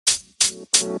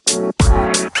What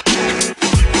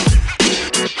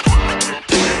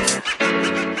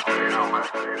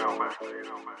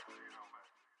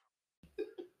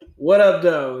up,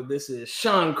 though? This is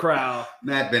Sean Crow,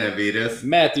 Matt Benavides,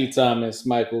 Matthew Thomas,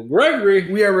 Michael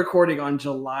Gregory. We are recording on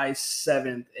July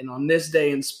 7th, and on this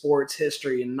day in sports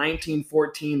history, in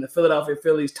 1914, the Philadelphia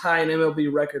Phillies tie an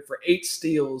MLB record for 8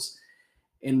 steals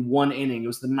in 1 inning. It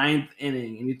was the 9th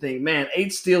inning, and you think, man,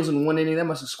 8 steals in 1 inning, that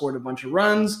must have scored a bunch of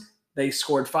runs. They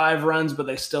scored 5 runs, but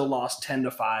they still lost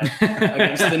 10-5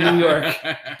 against the New York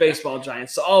baseball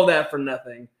Giants. So all of that for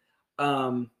nothing.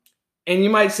 And you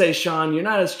might say, Sean, you're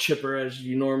not as chipper as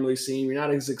you normally seem. You're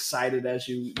not as excited as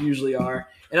you usually are.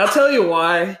 And I'll tell you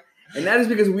why. And that is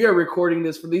because we are recording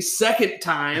this for the second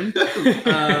time.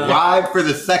 Live for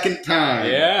the second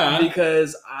time. Yeah.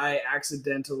 Because I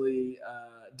accidentally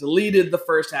deleted the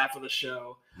first half of the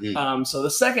show. So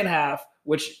the second half,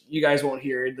 which you guys won't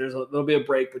hear, there'll be a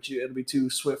break, but it'll be too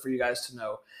swift for you guys to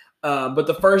know. But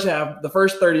the first half, the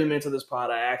first 30 minutes of this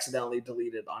pod, I accidentally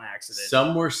deleted on accident.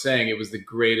 Some were saying it was the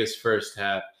greatest first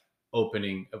half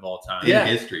opening of all time. In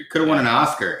history. Could have won an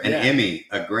Oscar, an Emmy,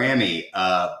 a Grammy,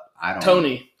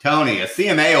 Tony, a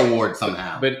CMA award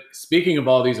somehow. But speaking of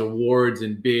all these awards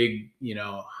and big,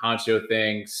 honcho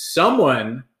things,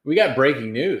 we got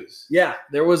breaking news. Yeah,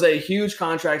 there was a huge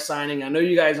contract signing. I know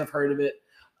you guys have heard of it.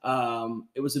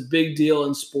 It was a big deal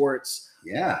in sports.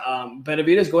 Yeah.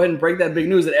 Benavides, go ahead and break that big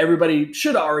news that everybody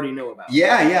should already know about.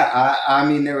 Yeah. I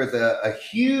mean, there was a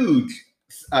huge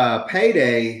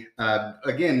payday.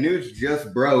 Again, news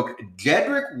just broke.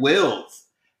 Jedrick Wills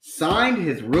signed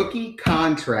his rookie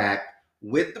contract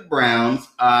with the Browns.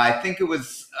 I think it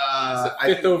was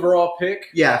fifth overall pick.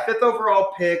 Yeah, 5th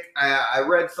overall pick. I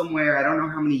read somewhere, I don't know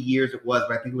how many years it was,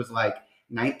 but I think it was like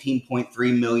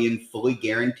 $19.3 million fully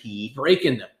guaranteed.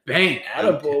 Breaking the bank.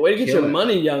 Attaboy. Way to get your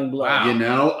money, young blood.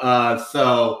 Wow.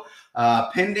 So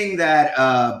pending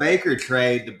that Baker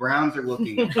trade, the Browns are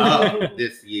looking up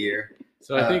this year.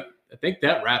 So I think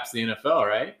that wraps the NFL,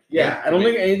 right? Yeah, I don't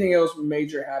think anything else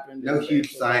major happened. No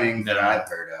huge signings that I've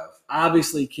heard of.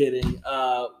 Obviously kidding.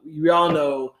 We all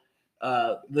know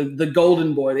the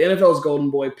golden boy, the NFL's golden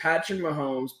boy, Patrick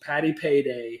Mahomes, Patty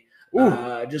Payday,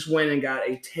 just went and got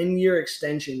a 10-year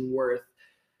extension worth,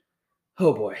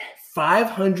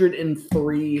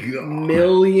 $503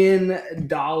 million.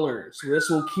 This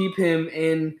will keep him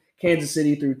in Kansas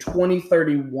City through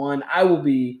 2031. I will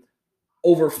be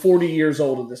over 40 years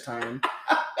old at this time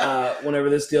whenever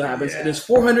this deal happens. Yeah. It is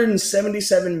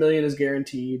 $477 million is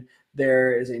guaranteed.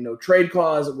 There is a no trade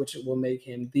clause, which will make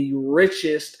him the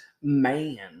richest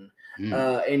man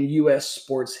in U.S.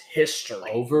 sports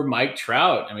history. Over Mike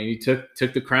Trout. I mean, he took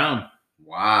the crown.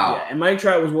 Wow. Yeah, and Mike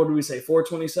Trout was, what did we say,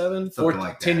 427?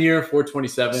 10-year,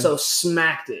 427. So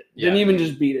smacked it. Yeah. Didn't even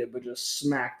just beat it, but just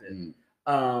smacked it.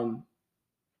 And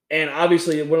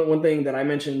obviously, one thing that I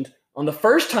mentioned on the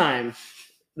first time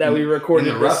that we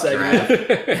recorded this segment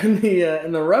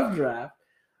in the rough draft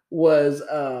was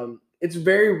it's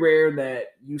very rare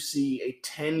that you see a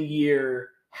 10-year,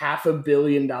 $500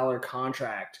 million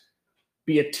contract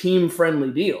be a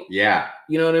team-friendly deal. Yeah.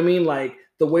 You know what I mean? Like,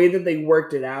 the way that they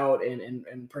worked it out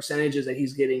and percentages that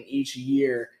he's getting each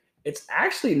year, it's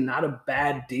actually not a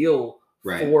bad deal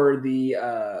for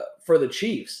the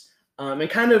Chiefs. And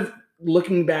kind of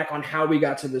looking back on how we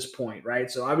got to this point, right?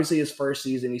 So obviously his first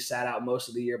season, he sat out most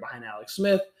of the year behind Alex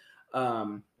Smith.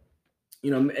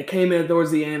 It came in towards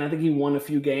the end. I think he won a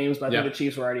few games, but I think the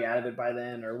Chiefs were already out of it by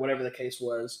then, or whatever the case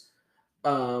was.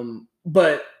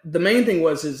 But the main thing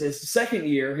was his second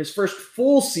year, his first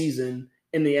full season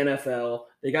in the NFL.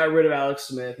 They got rid of Alex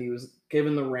Smith. He was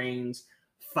given the reins.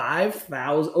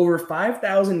 Over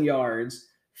 5,000 yards,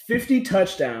 50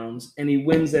 touchdowns, and he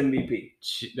wins MVP.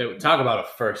 Talk about a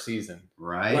first season.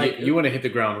 Right. Like, you want to hit the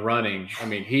ground running. I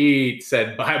mean, he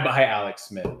said bye-bye Alex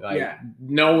Smith.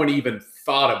 No one even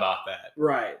thought about that.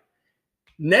 Right.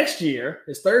 Next year,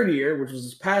 his third year, which was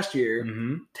his past year,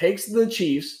 takes the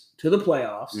Chiefs to the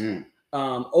playoffs,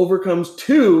 overcomes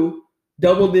 2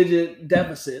 double-digit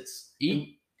deficits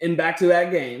in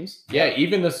back-to-back games. Yeah,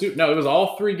 even it was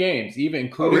all 3 games, even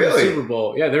including the Super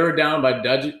Bowl. Yeah, they were down by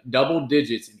double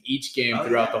digits in each game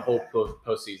throughout the whole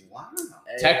postseason. Wow.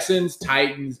 Texans,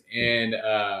 Titans, and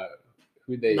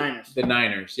Niners. The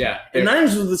Niners, yeah. The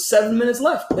Niners was with 7 minutes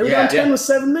left. They were down 10 with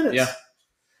 7 minutes. Yeah.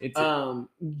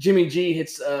 Jimmy G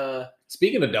hits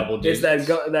speaking of double digits. It's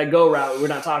that go route. We're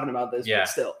not talking about this, but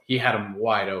still. He had him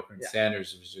wide open. Yeah.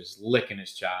 Sanders was just licking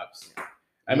his chops.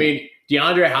 I mean,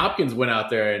 DeAndre Hopkins went out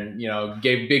there and,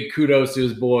 gave big kudos to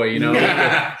his boy,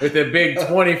 with the big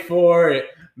 24.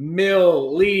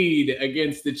 mil lead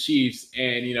against the Chiefs,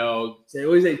 and they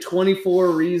always say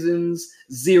 24 reasons,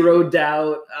 0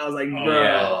 doubt. I was like,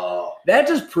 bro, that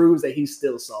just proves that he's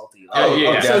still salty.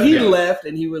 So he left,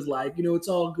 and he was like, it's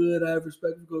all good. I have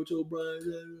respect for Coach O'Brien.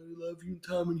 I love you,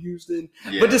 Tom in Houston.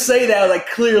 Yeah. But to say that like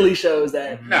clearly shows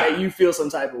that you feel some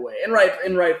type of way, and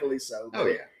rightfully so. Oh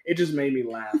yeah, it just made me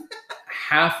laugh.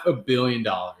 $500 million,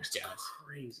 guys.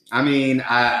 Crazy. I mean,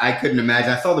 I couldn't imagine.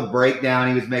 I saw the breakdown.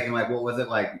 He was making like, what was it,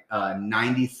 like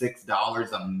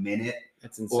 $96 a minute?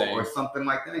 That's insane. Or something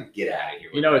like that. Get out of here.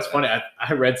 It's funny.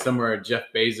 I read somewhere Jeff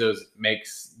Bezos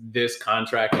makes this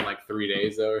contract in like 3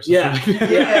 days, though, or something.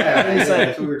 Yeah.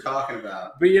 That's what we were talking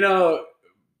about. But,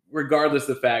 regardless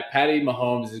of the fact, Patty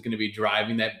Mahomes is going to be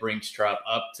driving that Brinks truck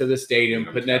up to the stadium,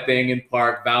 putting that thing in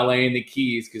park, valeting the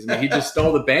keys, because he just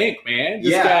stole the bank, man.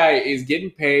 This guy is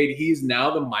getting paid. He's now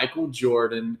the Michael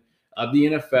Jordan of the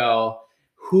NFL.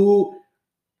 Who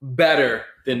better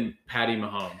than Patty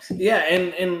Mahomes? Yeah,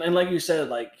 and like you said,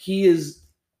 like he's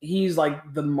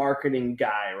like the marketing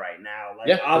guy right now.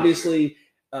 Like obviously,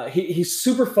 he's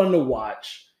super fun to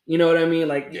watch. You know what I mean?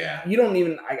 Like, you don't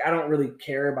even. I don't really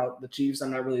care about the Chiefs.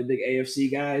 I'm not really a big AFC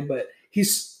guy, but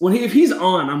if he's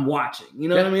on, I'm watching. You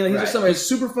know what I mean? Like, he's just somebody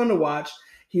super fun to watch.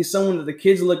 He's someone that the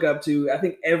kids look up to. I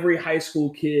think every high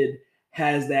school kid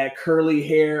has that curly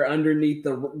hair underneath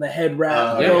the head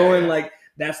wrap going. Like,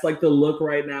 that's like the look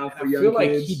right now for young kids. I feel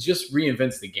like he just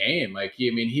reinvents the game. Like,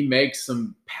 he makes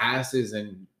some passes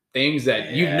and things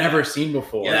that you've never seen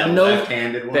before. Yeah,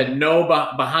 left-handed one. That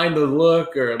behind the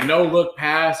look or no look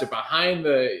pass or behind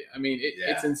the.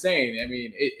 It's insane.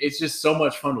 It's just so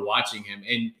much fun watching him.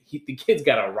 And the kid's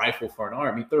got a rifle for an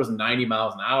arm. He throws 90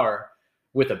 miles an hour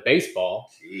with a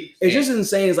baseball. Jeez. It's just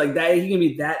insane. It's like that. He can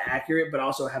be that accurate, but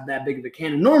also have that big of a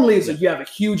cannon. Normally, it's like you have a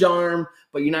huge arm,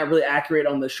 but you're not really accurate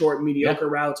on the short, mediocre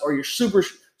routes, or you're super,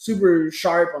 super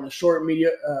sharp on the short,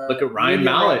 look at Ryan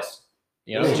Mallett.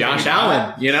 Josh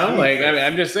Allen,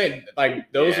 I'm just saying,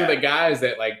 like, those are the guys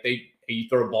that, like, you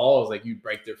throw balls, like, you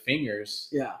break their fingers.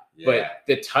 Yeah. But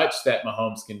the touch that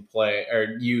Mahomes can play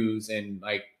or use and,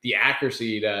 like, the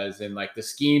accuracy he does and, like, the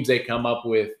schemes they come up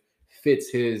with fits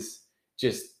his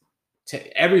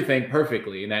everything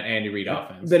perfectly in that Andy Reid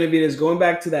offense. Benavidez, going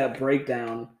back to that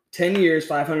breakdown, 10 years,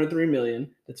 $503 million.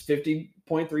 That's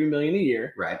 $50.3 million a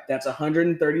year. Right. That's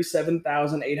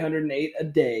 $137,808 a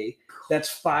day.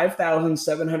 That's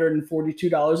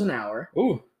 $5,742 an hour.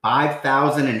 Ooh,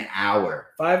 $5,000 an hour.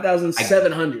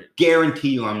 $5,700. Guarantee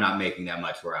you, I'm not making that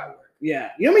much where I work. Yeah,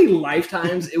 you know how many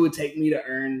lifetimes it would take me to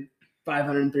earn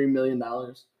 $503 million?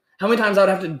 How many times I would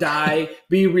have to die,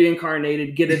 be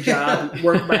reincarnated, get a job,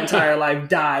 work my entire life,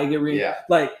 die, get reincarnated?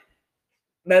 Like,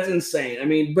 that's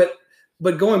insane.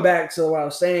 But going back to what I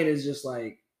was saying is just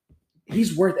like,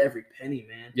 he's worth every penny,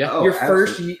 man. Yeah. Your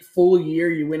first full year,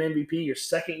 you win MVP. Your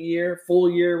second year, full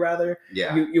year rather,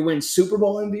 you win Super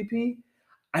Bowl MVP.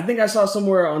 I think I saw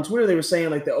somewhere on Twitter they were saying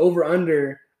like the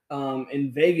over/under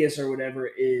in Vegas or whatever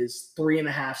is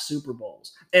 3.5 Super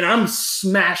Bowls, and I'm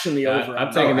smashing the over.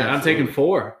 I'm taking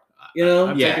 4.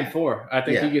 I'm taking 4. I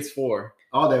think he gets 4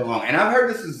 all day long. And I've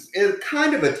heard this is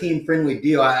kind of a team-friendly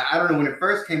deal. I don't know, when it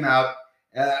first came out,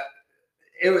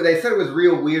 they said it was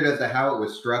real weird as to how it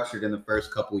was structured in the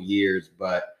first couple years.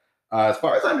 But as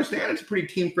far as I understand, it's a pretty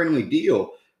team-friendly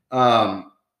deal.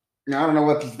 Now, I don't know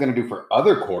what this is going to do for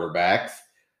other quarterbacks,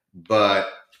 but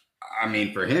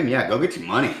for him, go get your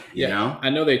money. You know? I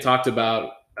know they talked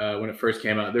about when it first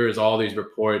came out, there was all these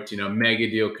reports, mega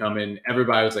deal coming.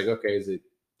 Everybody was like, okay, is it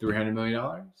 $300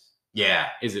 million? Yeah.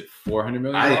 Is it $400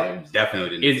 million? I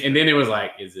definitely didn't. And then it was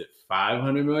like, is it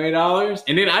 $500 million?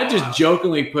 And then I just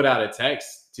jokingly put out a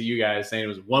text to you guys saying it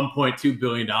was $1.2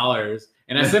 billion.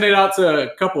 And I sent it out to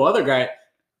a couple other guys.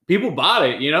 People bought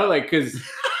it, because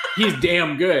he's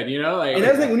damn good, And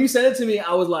that's like, when you said it to me,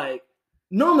 I was like,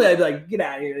 normally I'd be like, get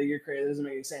out of here. You're crazy. That doesn't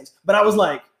make any sense. But I was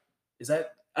like, is that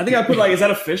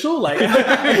official? Like,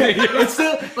 it's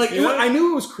still like, I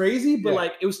knew it was crazy, but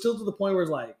like, it was still to the point where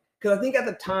it's like, because I think at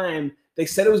the time they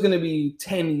said it was going to be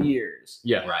 10 years.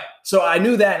 Yeah. Right. So I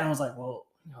knew that. And I was like, well,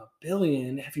 $1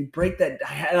 billion, if you break that,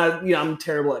 I'm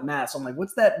terrible at math. So I'm like,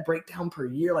 what's that breakdown per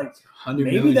year? Like,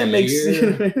 maybe that makes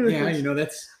sense.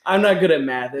 That's, I'm not good at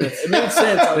math. It made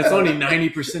sense. It's only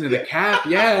 90% of the cap.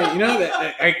 Yeah.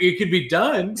 That it could be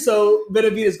done. So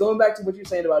Benavidez, going back to what you're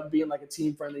saying about being like a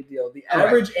team friendly deal, the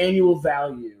average annual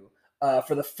value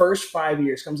for the first 5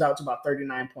 years comes out to about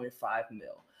 $39.5 million.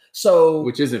 So,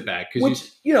 which isn't bad,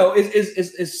 because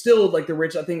is still like the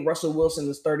rich. I think Russell Wilson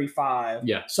is 35.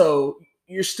 Yeah. So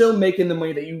you're still making the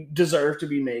money that you deserve to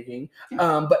be making.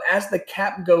 But as the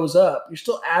cap goes up, you're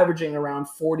still averaging around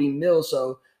 40 mil.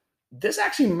 So this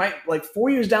actually might, like 4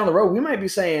 years down the road, we might be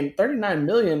saying $39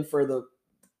 million for the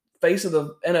face of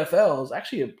the NFL is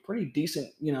actually a pretty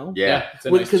decent, Yeah. It's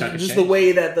a nice because chunk of just change. the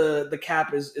way that the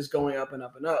cap is going up and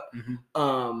up and up.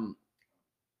 Mhm.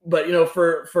 But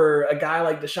for a guy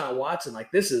like Deshaun Watson,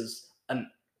 like this is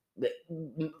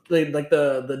like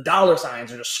the dollar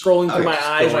signs are just scrolling through my just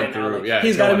eyes scrolling right now. through, Like, yeah,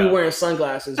 he's got to be going up. wearing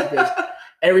sunglasses because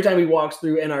every time he walks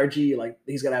through NRG, like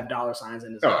he's gonna have dollar signs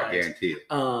in his I eyes. guarantee it.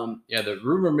 Yeah, the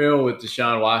rumor mill with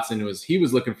Deshaun Watson was he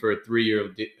was looking for a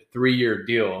three-year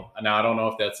deal. Now I don't know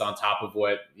if that's on top of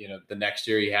what the next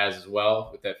year he has as well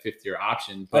with that fifth-year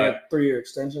option, but Like a 3-year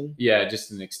extension. yeah,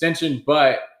 just an extension.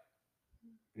 But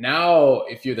now,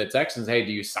 if you're the Texans, hey,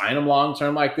 do you sign him long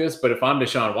term like this? But if I'm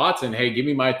Deshaun Watson, hey, give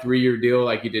me my 3-year deal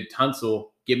like you did Tunsil,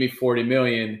 give me $40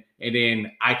 million, and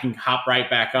then I can hop right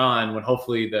back on when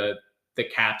hopefully the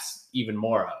cap's even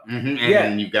more up. And Yeah.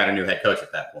 then you've got a new head coach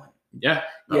at that point. Yeah,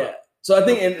 Yeah. So I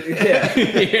think,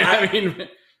 I mean,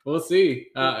 we'll see.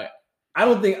 I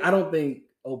don't think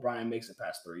O'Brien makes it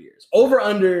past 3 years. Over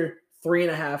under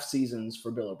 3.5 seasons for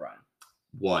Bill O'Brien.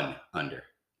 One under.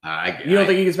 You don't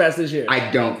think he gets past this year? I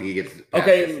don't think he gets. past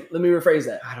Okay, this. let me rephrase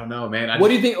that. I don't know, man. What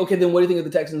do you think? Okay, then what do you think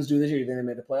if the Texans do this year? You think they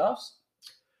make the playoffs?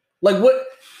 Like what?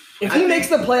 If he makes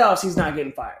the playoffs, he's not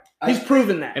getting fired. He's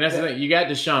proven that. And that's the thing. You got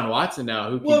Deshaun Watson now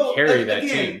who can Well, carry that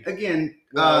team. Again,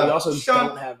 Well, we also Sean-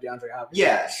 don't have DeAndre Hopkins.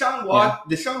 Yeah,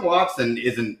 Deshaun Watson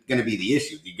isn't going to be the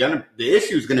issue. The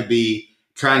issue is going to be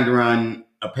trying to run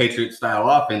a Patriot-style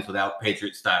offense without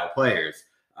Patriot-style players.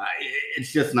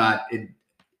 It's just not.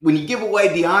 When you give away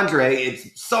DeAndre,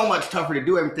 it's so much tougher to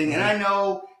do everything. And I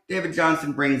know David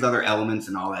Johnson brings other elements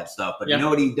and all that stuff, but you know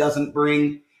what he doesn't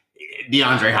bring?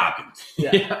 DeAndre Hopkins.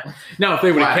 Yeah. Now, if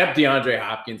they would have Right. kept DeAndre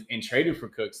Hopkins and traded for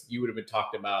Cooks, you would have been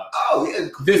talked about. Oh, yeah.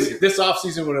 This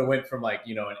offseason would have went from an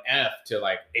F to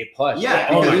A+. Yeah,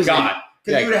 Oh my because- God.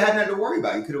 Because you would have had nothing to worry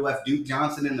about. You could have left Duke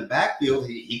Johnson in the backfield.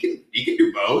 He can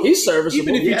do both. He's serviceable.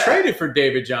 Even if you Yeah. traded for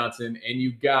David Johnson and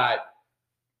you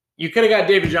could have got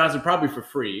David Johnson probably for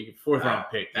free, 4th-round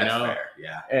pick. That's fair.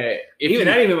 Yeah.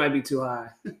 that even might be too high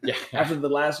yeah, after the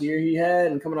last year he had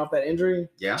and coming off that injury.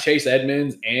 Yeah. Chase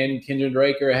Edmonds and Kendra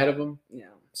Drake are ahead of him. Yeah.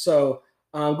 So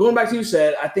going back to you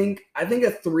said, I think a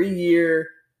 3-year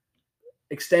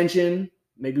extension,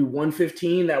 maybe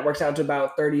 115, that works out to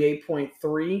about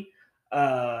 38.3.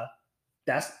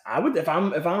 If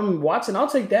I'm Watson, I'll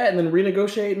take that and then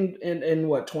renegotiate in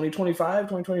what 2025,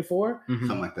 2024.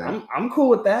 Something like that. I'm cool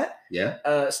with that.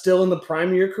 Yeah. Still in the prime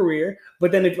of your career,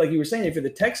 but then if, like you were saying, if you're the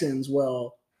Texans,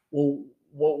 well,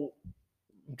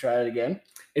 try it again.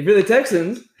 If you're the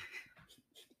Texans,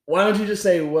 why don't you just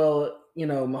say, well,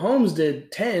 Mahomes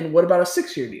did 10. What about a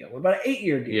 6-year deal? What about an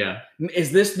 8-year deal? Yeah.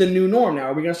 Is this the new norm now?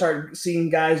 Are we going to start seeing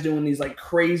guys doing these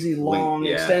crazy long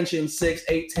extensions, 6,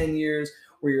 8, 10 years,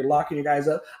 where you're locking your guys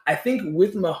up? I think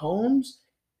with Mahomes,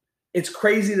 it's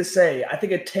crazy to say. I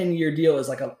think a 10-year deal is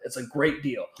it's a great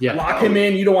deal. Yeah. Lock him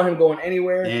in. You don't want him going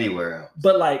anywhere. Anywhere else.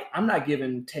 But I'm not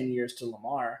giving 10 years to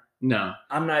Lamar. No.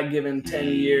 I'm not giving 10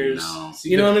 years. No. See,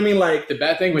 You know what I mean? the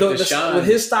bad thing with Deshaun, with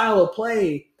his style of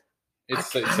play,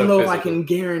 it's I so don't know if I physical. can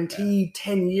guarantee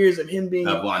 10 years of him being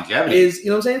Of longevity. is, you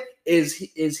know what I'm saying?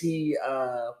 Is he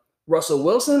Russell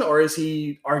Wilson or is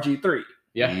he RG3?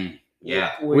 Yeah. Mm.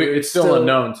 Yeah. It's still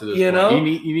unknown to this you point. know?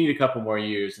 You need a couple more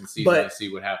years and season to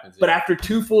see what happens. But after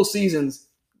 2 full seasons,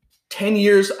 10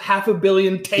 years, $500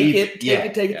 million, take it.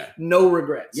 Yeah. No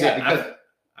regrets. Yeah, because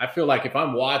I feel like if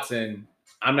I'm Watson,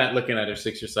 I'm not looking at a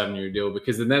 6 or 7 year deal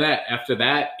because then after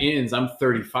that ends, I'm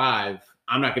 35.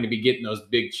 I'm not going to be getting those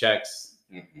big checks.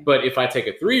 Mhm. But if I take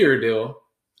a 3-year deal,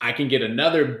 I can get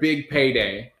another big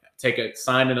payday,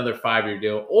 sign another 5-year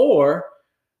deal, or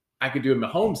I could do a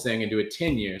Mahomes thing and do a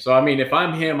 10-year. So, I mean, if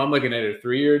I'm him, I'm looking at a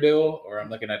 3-year deal or I'm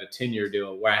looking at a 10-year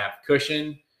deal where I have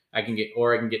cushion. I can get 2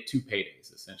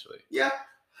 paydays essentially. yeah.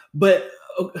 But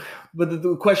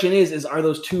the question is are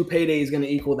those 2 paydays going to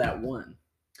equal that one?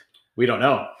 We don't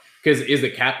know because is the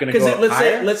cap going to go Because up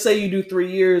higher? let's say you do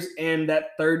 3 years and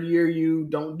that 3rd year you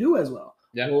don't do as well.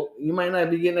 Yeah. Well, you might not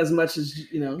be getting as much as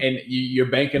And you're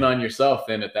banking on yourself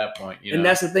then at that point. And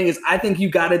that's the thing is, I think you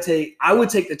got to take. I would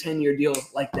take the 10-year deal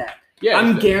like that. yeah.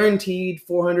 I'm guaranteed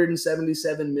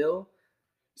 $477 million.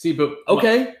 See, but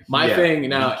Okay, my Yeah. thing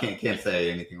now, You can't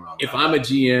say anything wrong. if about I'm a that.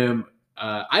 GM,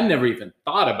 I never even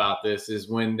thought about this. Is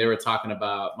when they were talking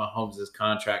about Mahomes'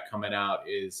 contract coming out,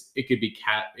 is it could be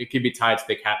tied to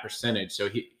the cap percentage, so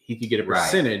he could get a Right.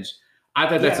 percentage. I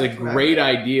thought that's a that's right. great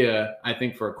idea. I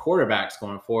think for quarterbacks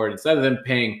going forward, instead of them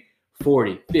paying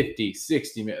 40, 50,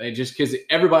 60 million, just because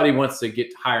everybody wants to get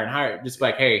higher and higher, just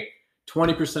like, hey,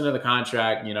 20% of the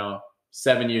contract,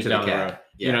 7 years To the down the cap. road.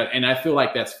 Yeah. You know, and I feel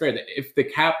like that's fair. That if the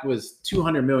cap was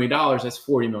 $200 million, that's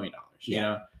 $40 million. You Yeah.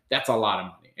 know, that's a lot of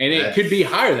money. And it That's- could be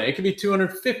higher than that. It could be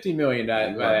 $250 million.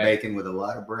 You are baking with a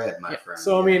lot of bread, my friend.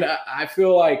 So, I mean, I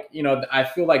feel like, you know, I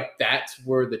feel like that's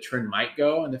where the trend might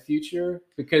go in the future,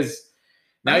 because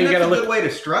now you got to a look. good way to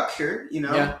structure, you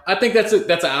know. Yeah, I think that's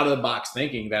out of the box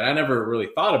thinking that I never really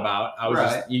thought about. I was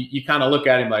Right. just you kind of look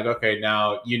at him like, okay,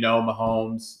 now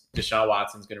Mahomes, Deshaun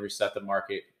Watson's going to reset the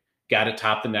market. Got to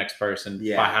top the next person.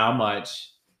 Yeah. By how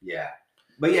much? Yeah.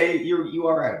 But yeah, you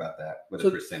are right about that with a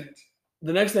percentage.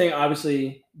 The next thing,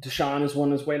 obviously, Deshaun is one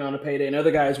that's waiting on a payday.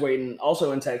 Another guy is waiting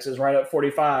also in Texas, right at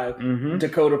 45, Mm-hmm.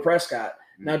 Dakota Prescott.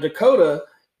 Now, Dakota,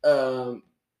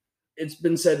 it's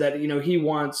been said that, you know, he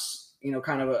wants, you know,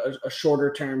 kind of a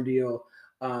shorter term deal.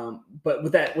 But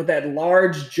with that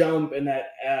large jump in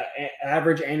that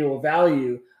average annual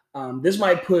value, this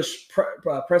might push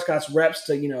Prescott's reps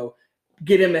to, you know,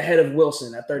 get him ahead of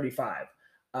Wilson at 35.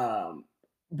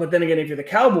 But then again, if you're the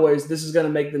Cowboys, this is going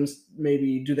to make them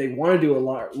maybe, do they want to do a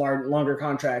longer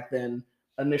contract than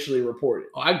initially reported?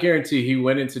 Oh, I guarantee he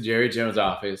went into Jerry Jones'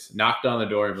 office, knocked on the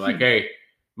door, and be like, hey,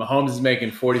 Mahomes is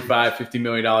making $45-50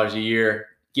 million a year.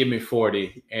 Give me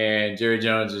 40. And Jerry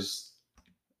Jones is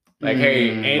like,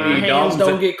 hey, My Andy hands Dalton's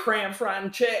don't get cramps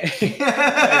writing checks.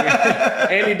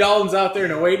 Andy Dalton's out there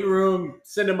in the waiting room.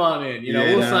 Send him on in. You know,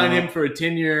 Yeah, we'll sign him for a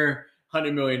 10-year,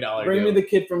 $100 million Bring deal. me the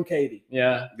kid from Katy.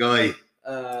 Yeah, Go ahead.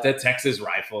 the Texas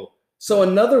rifle. So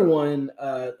another one,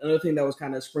 another thing that was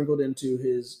kind of sprinkled into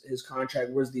his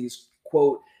contract was these,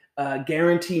 quote,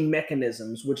 guarantee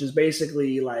mechanisms, which is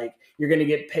basically like you're going to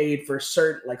get paid for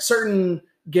certain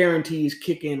guarantees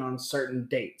kick in on certain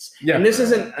dates. Yeah. And this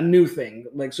isn't a new thing.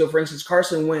 Like, so for instance,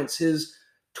 Carson Wentz, his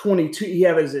 22, he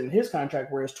has in his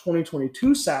contract where his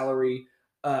 2022 salary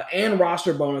and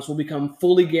roster bonus will become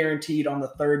fully guaranteed on the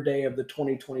third day of the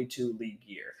 2022 league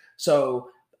year. So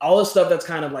all the stuff that's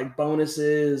kind of like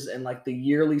bonuses and like the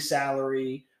yearly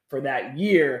salary for that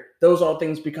year, those all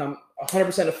things become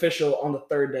 100% official on the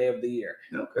third day of the year.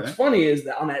 Okay. What's funny is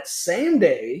that on that same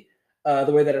day,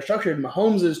 the way that it's structured,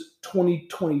 Mahomes'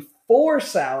 2024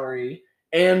 salary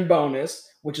and bonus,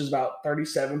 which is about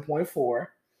 37.4,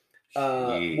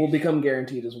 will become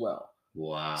guaranteed as well.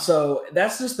 Wow. So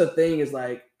that's just the thing is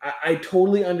like, I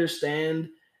totally understand.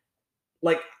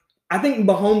 Like, I think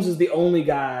Mahomes is the only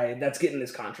guy that's getting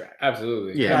this contract.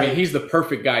 Absolutely. Yeah. I mean, he's the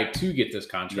perfect guy to get this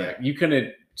contract. You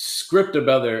couldn't script a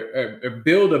better or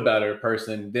build a better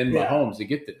person than Mahomes to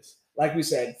get this. Like we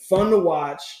said, fun to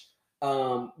watch.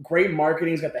 Great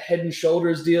marketing. He's got the Head and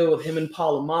Shoulders deal with him and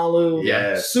Palomalu.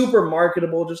 Yes. Super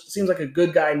marketable. Just seems like a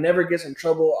good guy. Never gets in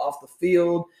trouble off the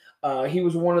field. He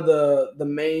was one of the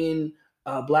main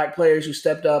black players who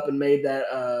stepped up and made that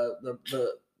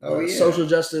the social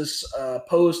justice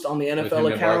post on the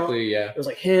NFL account. Barkley, It was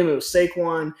like him, it was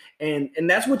Saquon, and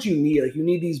that's what you need. Like, you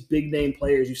need these big name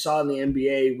players. You saw it in the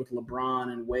NBA with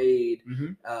LeBron and Wade,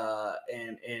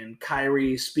 and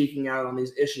Kyrie speaking out on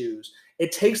these issues.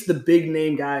 It takes the big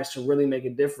name guys to really make a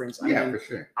difference. I mean, for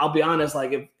sure. I'll be honest,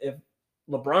 like if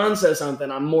LeBron says something,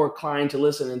 I'm more inclined to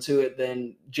listen to it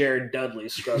than Jared Dudley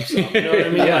scrub something. You know what I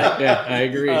mean? Yeah, I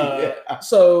agree.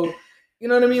 So, you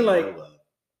know what I mean? Like,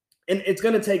 and it's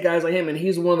going to take guys like him, and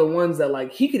he's one of the ones that,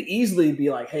 like, he could easily be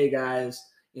like, hey, guys,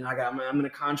 you know, I'm in a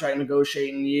contract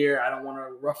negotiating year. I don't want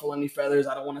to ruffle any feathers.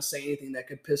 I don't want to say anything that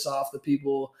could piss off the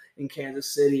people in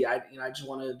Kansas City. I just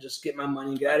want to just get my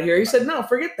money and get out of here. He said, no,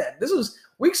 forget that. This was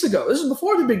weeks ago. This is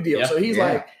before the big deal. Yeah. So he's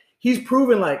like, he's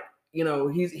proven, like, you know,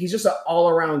 he's just an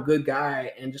all-around good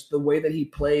guy, and just the way that he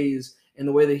plays and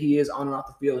the way that he is on and off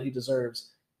the field, he deserves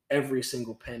every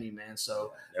single penny, man.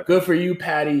 So good for you,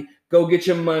 Patty. Go get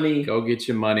your money. Go get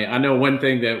your money. I know one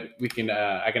thing that we can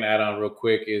I can add on real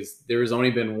quick is there has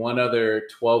only been one other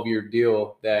 12-year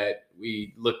deal that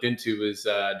we looked into is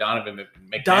Donovan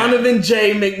McNabb. Donovan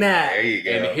J. McNabb. There you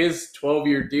go. And his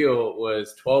 12-year deal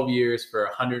was 12 years for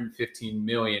 $115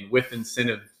 million with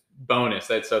incentive bonus.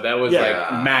 So that was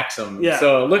like maximum. Yeah.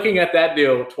 So looking at that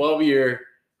deal, 12-year,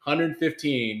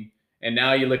 115, and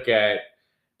now you look at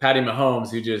Patty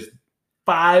Mahomes, who just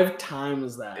 5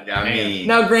 times that. I mean,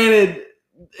 Now, granted,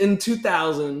 in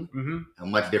 2000, how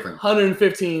much different?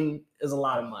 115 is a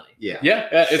lot of money. Yeah.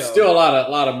 It's still a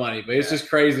lot of money, but it's just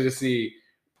crazy to see,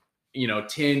 you know,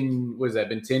 10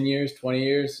 been 10 years, 20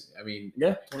 years? I mean,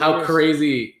 how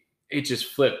crazy it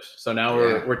just flipped. So now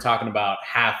we're talking about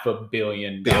 $500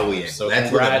 million. So that's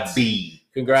congrats, what a B.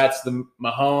 congrats to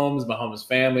Mahomes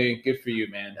family. Good for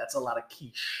you, man. That's a lot of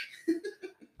quiche.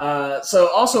 So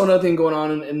also another thing going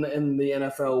on in the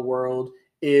NFL world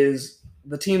is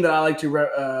the team that I like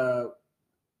to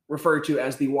referred to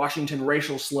as the Washington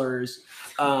racial slurs.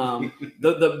 The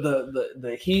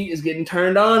heat is getting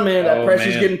turned on, man. That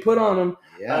pressure's getting put on them.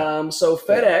 Yeah. So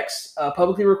FedEx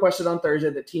publicly requested on Thursday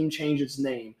that team change its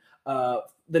name.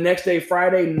 The next day,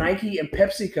 Friday, Nike and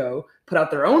PepsiCo put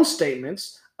out their own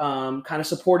statements, kind of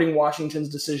supporting Washington's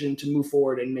decision to move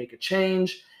forward and make a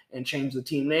change and change the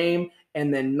team name.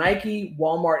 And then Nike,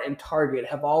 Walmart, and Target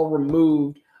have all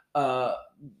removed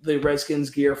the Redskins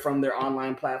gear from their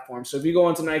online platform. So if you go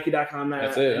onto Nike.com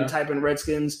and type in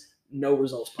Redskins, no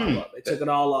results pop up. They took it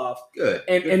all off. Good.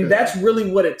 And that's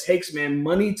really what it takes, man.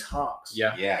 Money talks.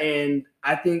 Yeah. And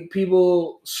I think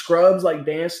people, scrubs like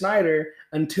Dan Snyder,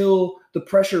 until the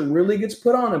pressure really gets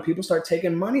put on and people start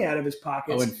taking money out of his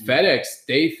pockets. Oh, and FedEx,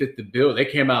 they fit the bill. They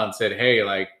came out and said, hey,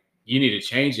 like, you need to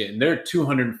change it. And they're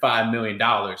 $205 million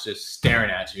just staring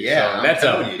at you. Yeah, so that's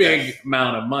a big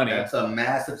amount of money. That's a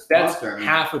massive sponsor. That's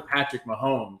half of Patrick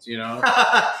Mahomes, you know?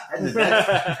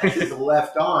 that's his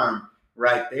left arm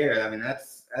right there. I mean,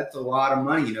 that's a lot of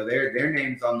money. You know, their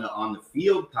name's on the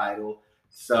field title.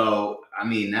 So I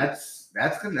mean, that's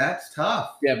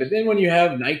tough. Yeah, but then when you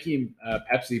have Nike and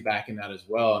Pepsi backing that as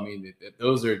well, I mean,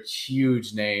 those are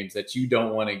huge names that you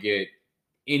don't want to get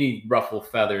any ruffle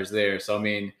feathers there. So I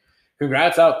mean,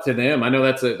 congrats out to them. I know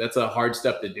that's a hard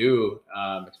step to do,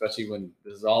 especially when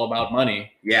this is all about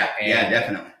money. Yeah,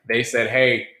 definitely. They said,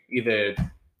 hey, either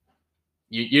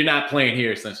you're not playing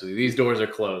here. Essentially, these doors are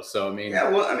closed. So I mean, yeah.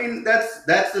 Well, I mean, that's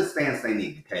the stance they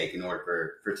need to take in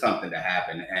order for something to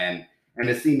happen. And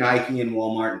to see Nike and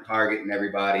Walmart and Target and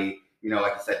everybody, you know,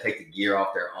 like I said, take the gear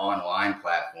off their online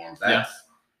platforms.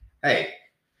 Hey,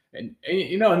 and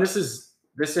you know, and this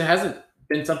hasn't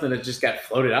been something that just got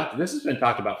floated out. This has been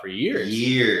talked about for years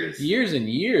and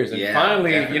years. And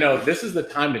finally, definitely. You know, this is the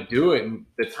time to do it and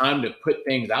the time to put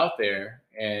things out there.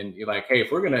 And you're like, hey,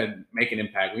 if we're going to make an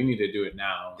impact, we need to do it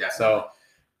now. Definitely. So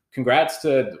congrats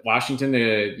to Washington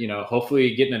to, you know,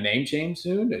 hopefully getting a name change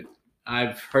soon.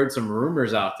 I've heard some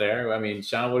rumors out there. I mean,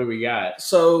 Sean, what do we got?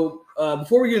 So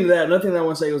before we get into that, another thing that I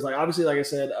want to say was, like, obviously, like I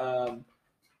said,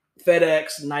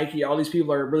 FedEx, Nike, all these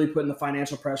people are really putting the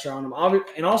financial pressure on them.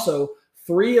 And also,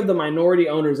 3 of the minority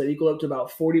owners that equal up to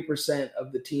about 40%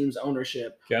 of the team's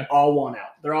ownership all want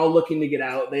out. They're all looking to get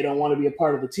out. They don't want to be a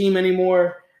part of the team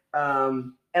anymore.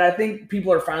 And I think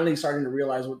people are finally starting to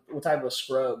realize what type of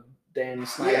scrub Dan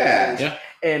Snyder is. Yeah.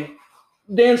 And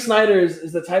Dan Snyder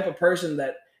is the type of person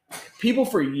that people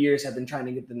for years have been trying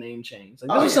to get the name changed.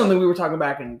 Like, this is something we were talking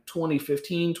back in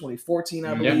 2015, 2014,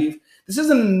 I believe. This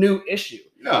isn't a new issue.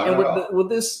 No, and what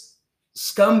this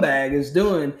scumbag is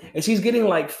doing is he's getting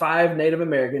like 5 Native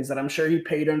Americans that I'm sure he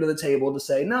paid under the table to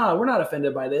say, no, we're not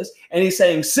offended by this. And he's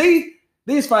saying, see,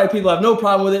 these 5 people have no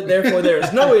problem with it. Therefore, there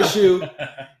is no issue.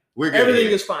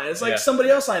 Everything is fine. It's like somebody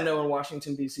else I know in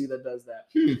Washington, D.C. that does that.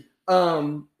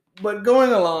 But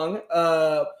going along,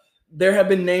 there have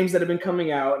been names that have been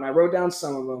coming out, and I wrote down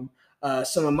some of them.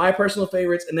 Some of my personal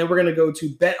favorites, and then we're going to go to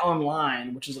Bet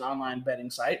Online, which is an online betting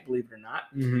site, believe it or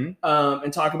not,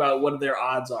 and talk about what their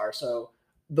odds are. So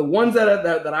the ones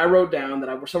that I wrote down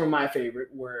that were some of my favorite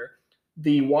were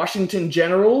the Washington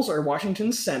Generals or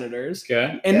Washington Senators.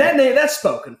 And that name, that's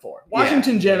spoken for.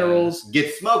 Washington Generals.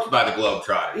 Get smoked by the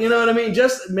Globetrotters. You know what I mean?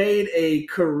 Just made a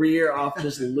career off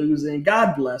just losing.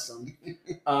 God bless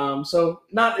them. So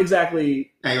not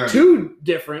exactly too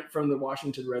different from the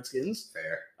Washington Redskins.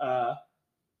 Fair.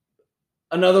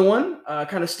 Another one,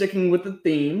 kind of sticking with the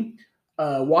theme,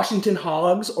 Washington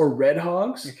Hogs or Red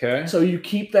Hogs. Okay. So you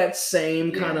keep that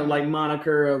same kind of like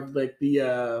moniker of like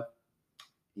the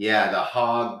the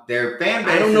hog. Their fan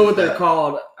base. I don't know what they're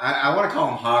called. I want to call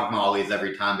them hog mollies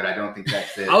every time, but I don't think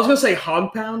that's it. I was gonna say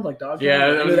hog pound, like dog. Yeah,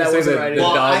 pound. I knew that wasn't right.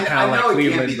 Well, dog I know like it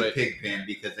Cleveland, can't be but the pig pen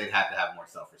because they'd have to have more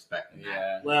self-respect than that.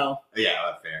 Yeah. Well.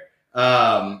 Yeah, that's fair.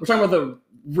 We're talking about the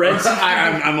Reds.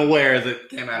 I'm aware as it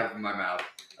came out of my mouth.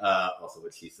 Also,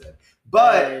 what she said,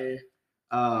 but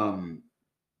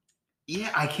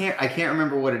yeah, I can't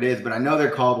remember what it is, but I know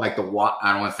they're called like I don't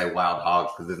want to say Wild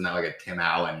Hogs because isn't that like a Tim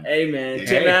Allen? Hey man,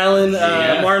 Tim Allen,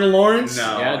 Martin Lawrence.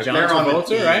 No, yeah, John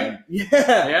Travolta, right?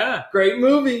 Yeah, great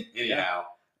movie. Anyhow,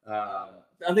 I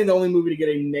think the only movie to get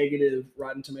a negative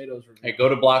Rotten Tomatoes review. Hey, go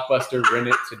to Blockbuster, rent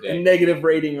it today. A negative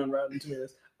rating on Rotten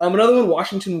Tomatoes. Another one,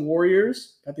 Washington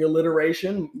Warriors. Got the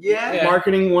alliteration. Yeah.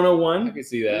 Marketing 101. I can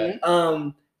see that.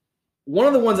 One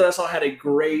of the ones that I saw had a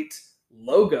great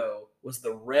logo was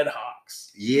the Red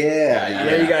Hawks. Yeah. I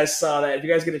know you guys saw that. If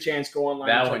you guys get a chance, go online.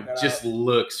 That and check one that just out.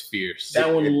 looks fierce.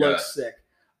 That one looks sick.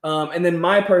 And then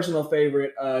my personal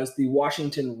favorite is the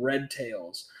Washington Red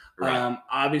Tails. Right.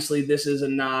 Obviously, this is a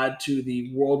nod to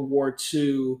the World War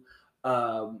II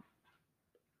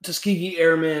Tuskegee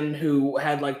Airmen who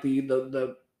had like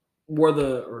the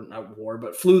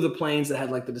flew the planes that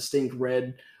had like the distinct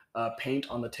red paint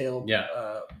on the tail. Yeah.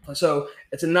 So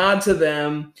it's a nod to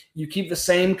them. You keep the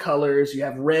same colors. You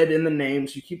have red in the name,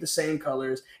 so you keep the same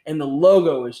colors, and the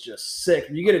logo is just sick.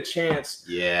 If you get a chance,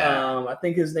 I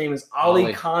think his name is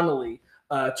Ollie Connolly.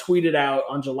 Tweeted out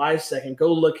on July 2nd.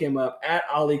 Go look him up at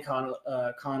Ollie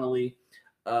Connolly.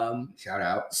 Shout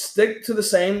out. Stick to the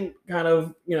same kind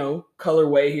of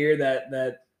colorway here,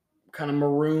 that kind of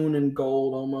maroon and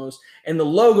gold almost, and the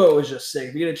logo is just sick.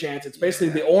 If you get a chance, it's basically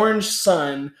the orange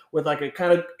sun with like a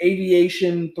kind of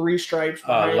aviation 3 stripes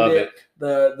behind it.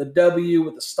 The W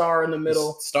with the star in the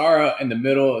middle. The star in the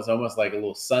middle is almost like a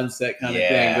little sunset kind of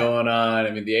thing going on. I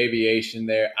mean, the aviation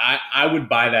there. I would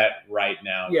buy that right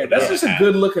now. Yeah, that's just a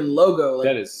good looking logo. Like,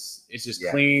 it's just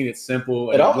clean. It's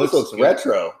simple. It almost looks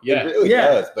retro. Yeah, it really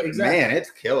does. But man, it's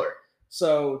killer.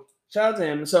 So shout out to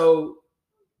him. So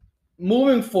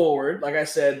moving forward, like I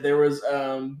said, there was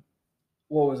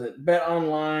what was it? Bet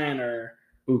Online or.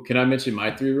 Ooh, can I mention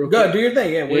my 3 real quick? Go, do your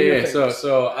thing. Yeah.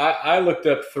 So I looked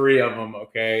up 3 of them.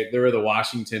 Okay, there were the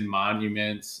Washington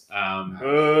Monuments. Not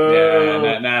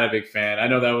a big fan. I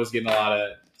know that was getting a lot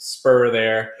of spur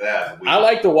there. I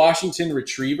like the Washington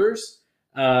Retrievers.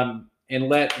 And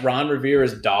let Ron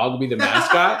Rivera's dog be the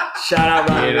mascot. Shout out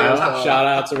Ron. Shout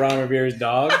out to Ron Rivera's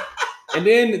dog. And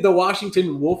then the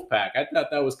Washington Wolfpack. I thought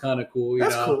that was kind of cool.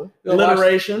 That's cool.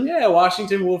 Alliteration.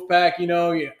 Washington Wolfpack.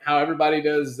 How everybody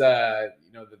does.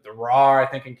 The RAR, I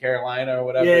think in Carolina or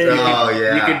whatever.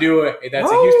 You could do it. That's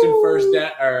a Houston first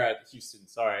down, or Houston.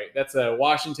 Sorry, that's a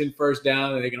Washington first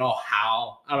down, and they can all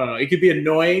howl. I don't know. It could be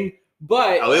annoying,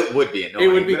 but it would be annoying.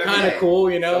 It would be kind of cool,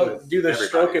 do the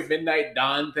stroke at midnight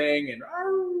dawn thing and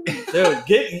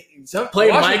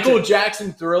play Michael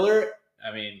Jackson Thriller.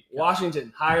 I mean,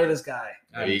 Washington, hire this guy.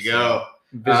 There you go.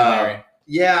 Visionary.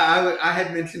 I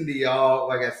had mentioned to y'all,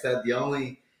 like I said, the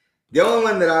only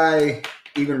one that I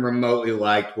even remotely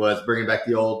liked was bringing back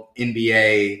the old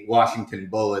NBA Washington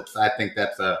Bullets. I think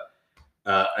that's an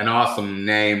awesome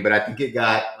name, but I think it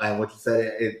got, like what you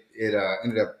said, it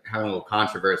ended up having a little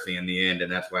controversy in the end,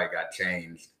 and that's why it got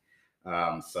changed.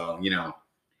 So,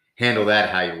 handle that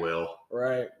how you will.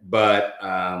 Right. But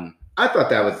I thought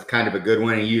that was kind of a good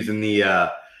one, and using the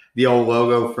old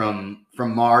logo from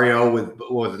Mario with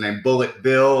what was his name, Bullet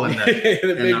Bill, and the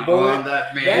big bullet.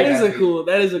 That is a cool.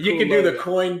 You can do the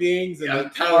coin dings and the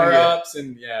power ups,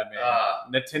 and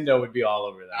Nintendo would be all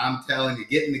over that. I'm telling you,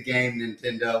 get in the game,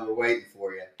 Nintendo. We're waiting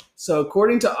for you. So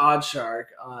according to OddsShark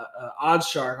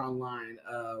Online,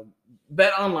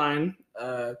 Bet Online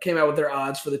came out with their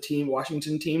odds for the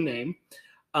Washington team name.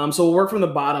 So we'll work from the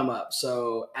bottom up.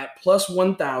 So at plus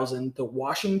 1,000, the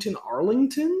Washington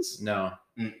Arlingtons. No.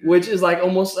 Which is like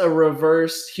almost a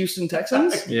reverse Houston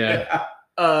Texans. Yeah.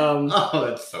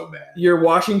 That's so bad. Your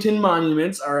Washington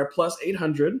Monuments are at plus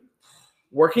 800.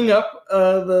 Working up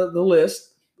the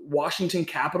list, Washington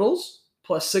Capitals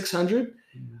plus 600.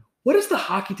 What is the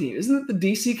hockey team? Isn't it the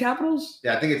DC Capitals?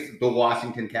 Yeah, I think it's the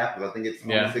Washington Capitals. I think it's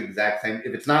almost the exact same.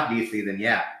 If it's not DC, then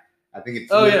yeah. I think it's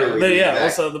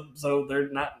so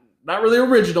they're not really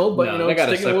original, but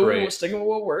sticking with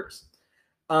what works.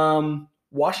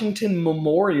 Washington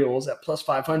Memorials at plus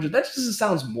 500. That just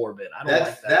sounds morbid. I don't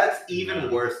like that. That's even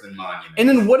worse than Monuments. And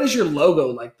then what is your logo?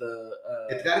 Like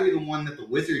it's got to be the one that the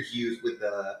Wizards use with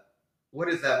what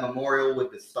is that memorial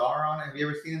with the star on it? Have you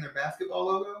ever seen their basketball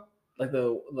logo? Like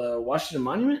the Washington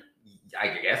Monument? I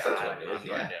guess that's what it is.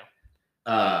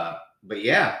 Yeah. But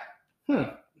yeah.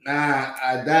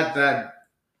 That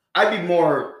I'd be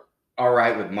more all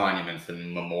right with monuments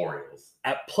than memorials.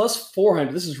 At plus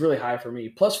 400, this is really high for me.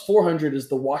 Plus 400 is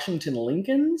the Washington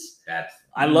Lincolns.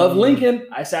 I love Lincoln.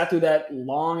 I sat through that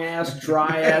long-ass,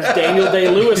 dry-ass Daniel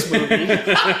Day-Lewis movie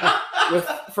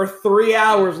for 3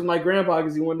 hours with my grandpa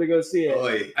because he wanted to go see it.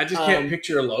 Boy. I just can't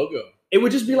picture a logo. It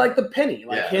would just be like the penny,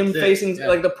 like him facing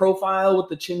like the profile with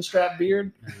the chin strap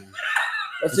beard.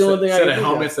 That's the only thing I can think of.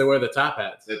 Helmets, they wear the top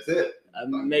hats. That's it.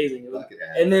 Amazing.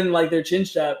 And then like their chin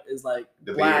strap is like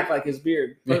the black, like his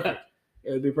beard. Perfect.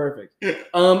 It would be perfect.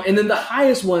 And then the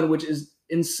highest one, which is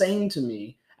insane to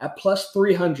me, at plus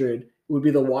 300, would be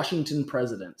the Washington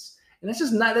Presidents. And that's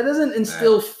just not, that doesn't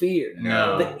instill fear.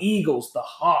 No. The Eagles, the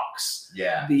Hawks.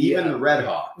 Yeah. Even the Red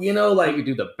Hawks. Like you could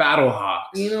do the Battle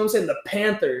Hawks. You know what I'm saying? The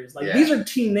Panthers. Like these are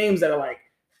team names that are like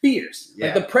fierce. Yeah.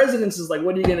 Like the Presidents is like,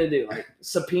 what are you going to do? Like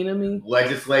subpoena me?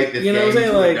 Legislate this game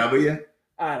to a W?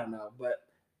 I don't know. But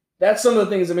that's some of the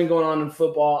things that have been going on in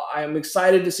football. I'm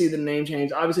excited to see the name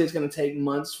change. Obviously, it's going to take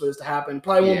months for this to happen.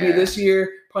 Probably won't be this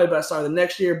year. Probably by the start of the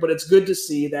next year. But it's good to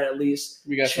see that at least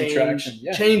we got some traction.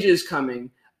 Yeah. Change is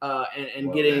coming,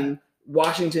 and getting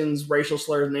Washington's racial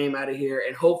slurs name out of here,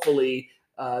 and hopefully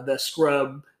the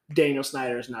scrub Daniel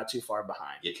Snyder is not too far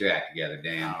behind. Get your act together,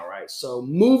 Dan. All right. So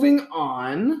moving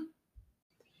on,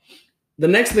 the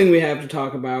next thing we have to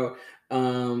talk about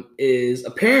is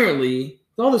apparently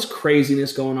with all this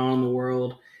craziness going on in the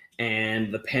world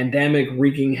and the pandemic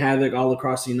wreaking havoc all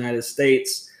across the United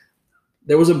States,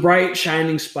 there was a bright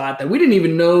shining spot that we didn't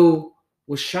even know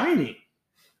was shining.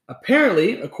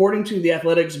 Apparently, according to the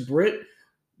Athletics' Britt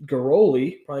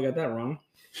Ghiroli, probably got that wrong,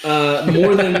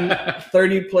 more than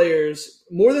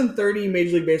 30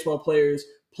 Major League Baseball players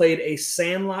played a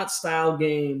Sandlot-style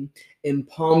game in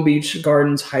Palm Beach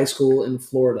Gardens High School in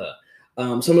Florida.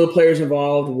 Some of the players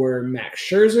involved were Max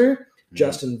Scherzer,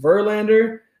 Justin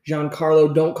Verlander,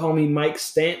 Giancarlo Don't Call Me Mike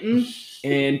Stanton,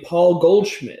 and Paul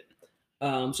Goldschmidt.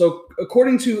 So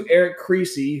according to Eric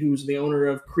Creasy, who's the owner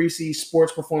of Creasy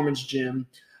Sports Performance Gym,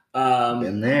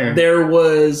 Been there. it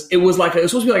was supposed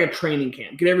to be like a training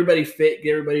camp, get everybody fit,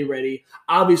 get everybody ready.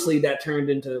 Obviously that turned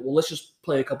into, well, let's just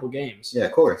play a couple games. Yeah,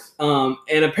 of course.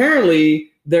 And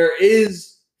apparently there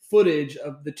is footage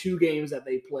of the 2 games that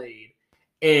they played.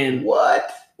 And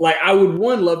What? like, I would,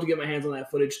 1, love to get my hands on that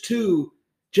footage. 2,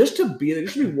 just to be there,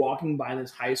 just to be walking by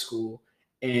this high school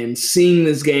and seeing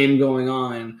this game going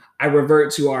on. I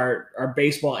revert to our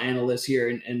baseball analyst here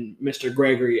and Mr.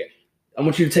 Gregory. I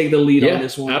want you to take the lead on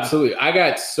this one. Absolutely. I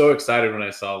got so excited when I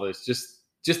saw this.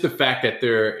 Just the fact that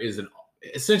there is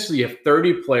essentially you have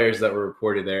 30 players that were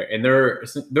reported there, and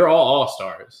they're all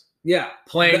all-stars. Yeah.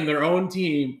 Playing their own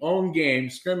team, own game,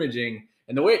 scrimmaging.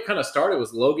 And the way it kind of started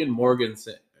was Logan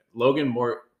Morrison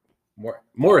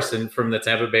from the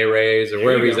Tampa Bay Rays or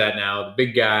wherever he's at now, the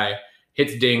big guy,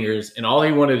 hits dingers, and all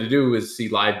he wanted to do was see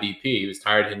live BP. He was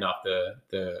tired of hitting off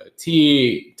the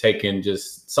tee, taking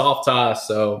just soft toss.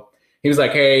 So he was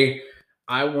like, hey,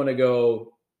 I want to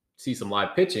go see some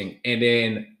live pitching. And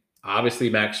then obviously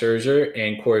Max Scherzer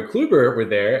and Corey Kluber were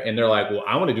there, and they're like, well,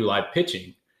 I want to do live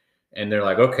pitching. And they're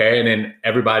like, okay. And then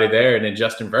everybody there, and then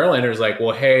Justin Verlander is like,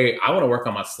 well, hey, I want to work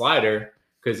on my slider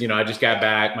because, I just got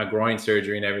back, my groin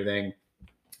surgery and everything.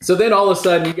 So then all of a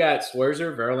sudden you got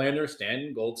Scherzer, Verlander,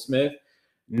 Stanton, Goldsmith,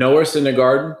 Noah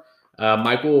Syndergaard,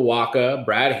 Michael Wacha,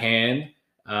 Brad Hand,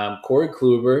 Corey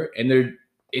Kluber, and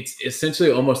it's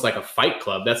essentially almost like a fight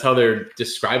club. That's how they're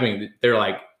describing it. They're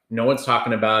like, no one's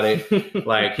talking about it.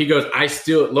 Like, he goes,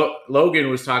 Logan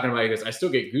was talking about it. He goes, I still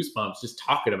get goosebumps just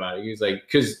talking about it. He was like,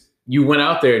 because you went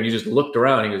out there and you just looked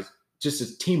around. He goes, just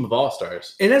a team of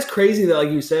all-stars. And that's crazy that, like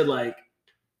you said, like,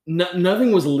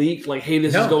 nothing was leaked. Like, hey,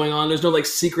 this is going on. There's no, like,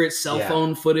 secret cell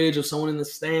phone footage of someone in the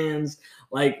stands.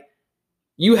 Like,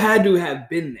 you had to have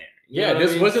been there. Yeah,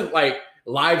 this wasn't like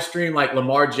live stream like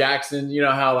Lamar Jackson. You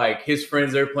know how like his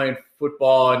friends are playing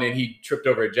football and then he tripped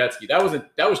over a jet ski. That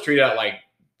was treated out like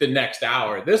the next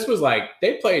hour. This was like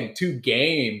they played 2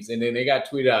 games and then they got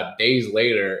tweeted out days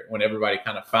later when everybody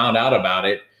kind of found out about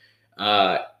it.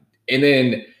 And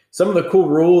then some of the cool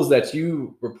rules that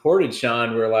you reported,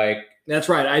 Sean, were like, that's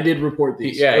right. I did report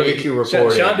these. Yeah, you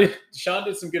reported. Sean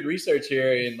did some good research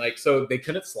here, and like, so they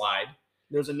couldn't slide.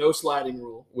 There's a no sliding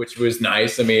rule, which was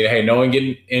nice. I mean, hey, no one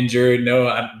getting injured,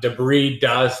 no debris,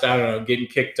 dust, I don't know, getting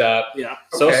kicked up. Yeah.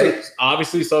 Okay.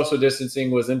 Obviously, social distancing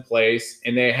was in place,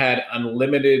 and they had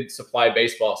unlimited supply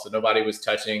baseball, so nobody was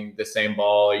touching the same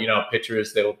ball.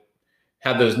 Pitchers, they'll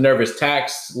have those nervous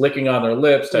tacks licking on their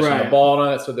lips, touching the ball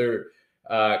on it, so they're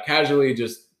casually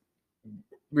just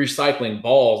recycling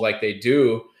balls like they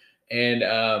do. And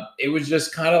it was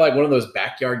just kind of like one of those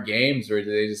backyard games where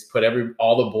they just put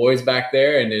all the boys back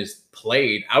there and just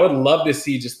played. I would love to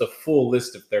see just the full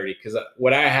list of 30 because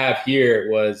what I have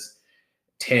here was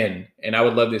 10, and I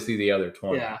would love to see the other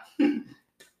 20. Yeah.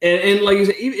 And like you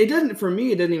said, it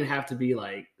doesn't even have to be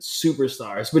like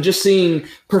superstars, but just seeing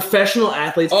professional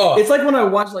athletes. Oh. It's like when I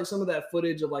watch like some of that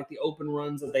footage of like the open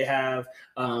runs that they have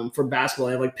for basketball.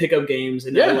 They have like pickup games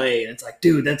in LA, and it's like,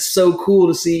 dude, that's so cool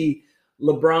to see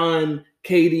LeBron,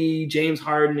 KD, James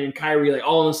Harden, and Kyrie like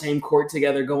all on the same court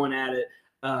together going at it.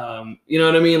 You know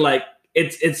what I mean? Like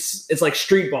it's like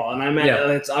street ball, and I imagine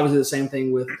it's obviously the same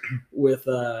thing with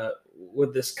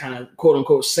this kind of quote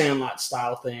unquote Sandlot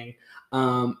style thing.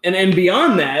 And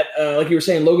beyond that, like you were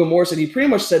saying, Logan Morrison, he pretty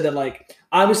much said that like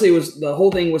obviously the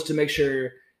whole thing was to make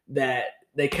sure that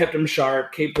they kept him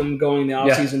sharp, kept him going the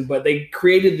offseason, but they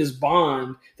created this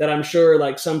bond that I'm sure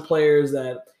like some players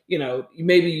that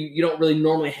maybe you don't really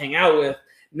normally hang out with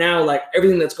now, like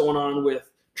everything that's going on with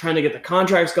trying to get the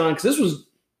contracts gone, because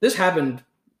this happened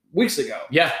weeks ago.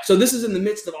 Yeah. So this is in the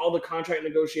midst of all the contract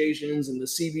negotiations and the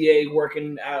CBA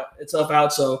working itself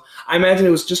out. So I imagine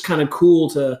it was just kind of cool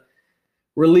to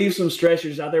relieve some stress.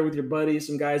 You're just out there with your buddies,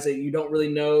 some guys that you don't really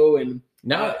know. And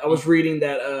now I was reading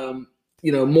that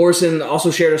Morrison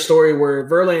also shared a story where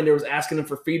Verlander was asking him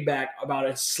for feedback about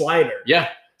a slider. Yeah.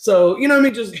 So,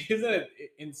 just isn't it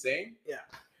insane? Yeah.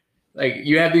 Like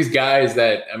you have these guys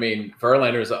that,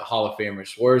 Verlander is a Hall of Famer,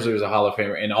 Scherzer is a Hall of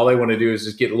Famer, and all they want to do is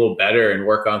just get a little better and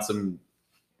work on some,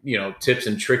 tips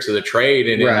and tricks of the trade.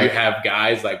 And then you have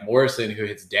guys like Morrison who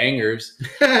hits dangers,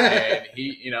 and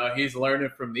he's learning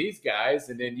from these guys.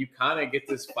 And then you kind of get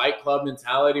this Fight Club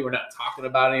mentality. We're not talking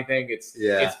about anything. It's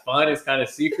fun. It's kind of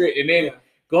secret. And then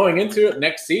going into it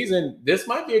next season, this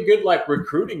might be a good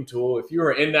recruiting tool if you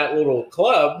were in that little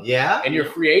club. Yeah. And you're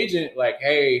free agent,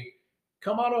 hey,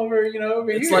 come on over,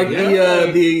 over it's here.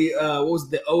 It's the what was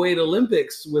the 2008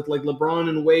 Olympics with LeBron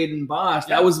and Wade and Bosh.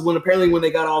 That was when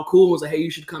they got all cool and was like, hey, you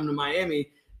should come to Miami.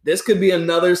 This could be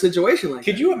another situation like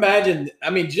Could you imagine,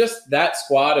 just that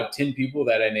squad of 10 people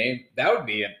that I named, that'd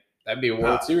be a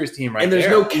World Series team right there. And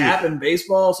there's no cap in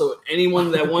baseball, so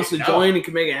anyone that wants to join, it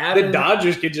can make it happen. The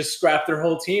Dodgers could just scrap their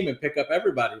whole team and pick up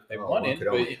everybody if they wanted. Could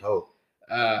only hope.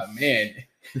 Man.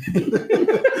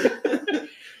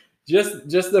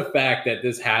 Just the fact that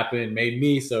this happened made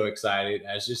me so excited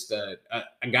as just a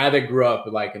guy that grew up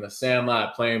in the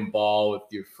Sandlot playing ball with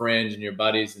your friends and your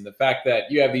buddies, and the fact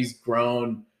that you have these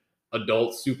grown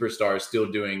adult superstars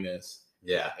still doing this.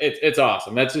 Yeah, it's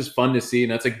awesome. That's just fun to see,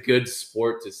 and that's a good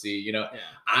sport to see.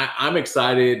 I'm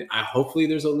excited. Hopefully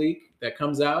there's a leak that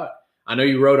comes out. I know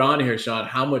you wrote on here, Sean.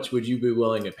 How much would you be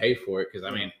willing to pay for it? Because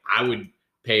I would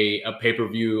pay a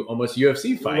pay-per-view almost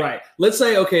UFC fight. Right. Let's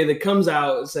say, that comes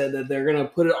out, said that they're going to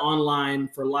put it online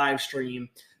for live stream,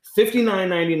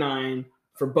 $59.99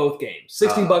 for both games,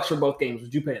 $60 for both games.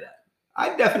 Would you pay that?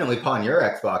 I'd definitely pawn your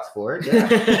Xbox for it.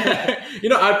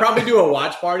 Yeah. I'd probably do a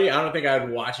watch party. I don't think I'd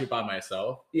watch it by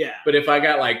myself. Yeah. But if I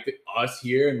got us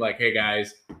here and hey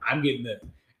guys, I'm getting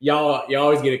y'all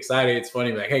always get excited. It's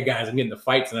funny, hey guys, I'm getting the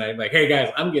fight tonight. I'm hey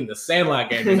guys, I'm getting the Sandlot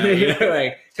game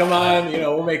tonight. Come on,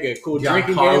 we'll make a cool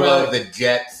drinking game. The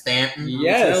Jet Stanton.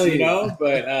 Yes,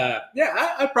 but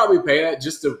I'd probably pay that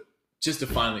just to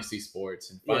finally see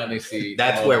sports and finally see.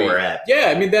 That's where we're at.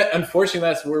 Yeah, unfortunately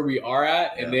that's where we are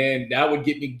at, and then that would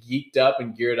get me geeked up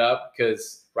and geared up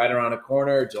because right around the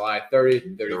corner, July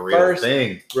 30th,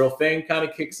 31st, real thing kind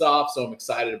of kicks off. So I'm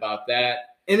excited about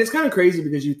that. And it's kind of crazy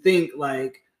because you think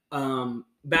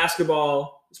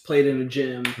basketball is played in a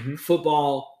gym,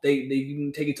 football, they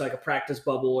can take you to a practice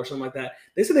bubble or something like that.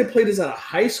 They said they played this at a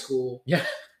high school. Yeah.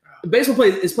 Baseball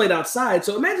is played outside.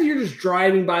 So imagine you're just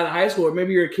driving by the high school, or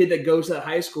maybe you're a kid that goes to that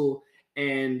high school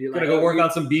and you're gonna go work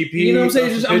on some BP. You know what I'm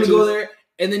saying? I'm gonna go there,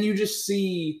 and then you just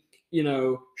see,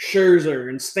 Scherzer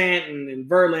and Stanton and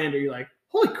Verlander. You're like,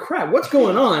 holy crap, what's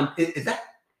going on? Is that?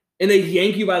 And they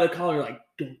yank you by the collar, like,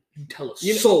 don't you tell a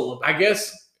soul about I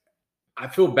guess I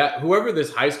feel bad. Whoever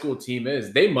this high school team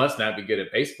is, they must not be good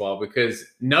at baseball because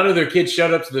none of their kids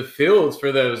showed up to the fields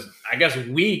for those,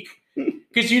 week.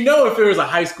 Because if there was a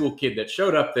high school kid that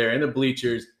showed up there in the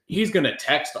bleachers, he's going to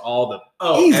text all the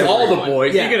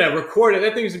boys. Yeah. He's going to record it.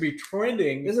 That thing's going to be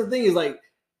trending. Because the thing is,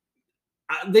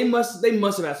 they must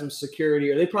have had some security,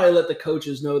 or they probably let the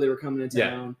coaches know they were coming to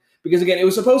town. Yeah. Because, again, it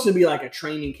was supposed to be a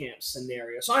training camp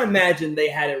scenario. So I imagine they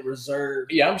had it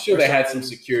reserved. Yeah, I'm sure they had some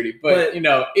security. But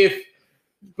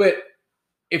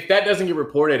if that doesn't get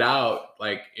reported out,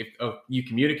 if you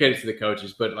communicate it to the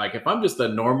coaches, but if I'm just a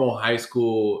normal high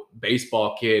school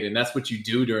baseball kid and that's what you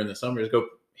do during the summer is go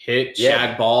hit,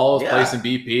 shag balls, play some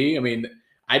BP.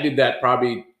 I did that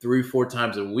probably 3-4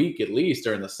 times a week at least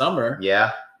during the summer.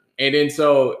 Yeah. And then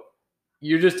so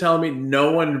you're just telling me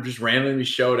no one just randomly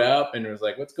showed up and was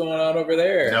like, what's going on over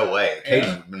there? No way. Cage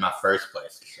would have been my first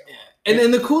place to show up. And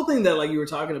then the cool thing that you were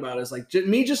talking about is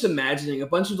me just imagining a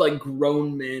bunch of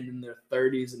grown men in their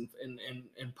 30s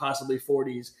and possibly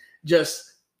 40s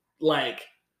just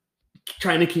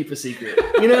trying to keep a secret.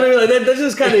 You know what I mean? That's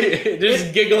just kind of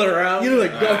just giggling around.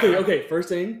 Okay. First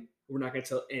thing, we're not gonna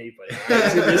tell anybody.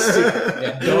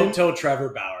 Right? Don't tell Trevor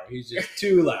Bauer. He's just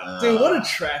too loud. Dude, what a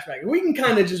trash bag. We can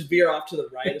kind of just veer off to the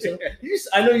right.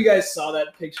 I know you guys saw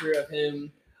that picture of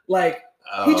him.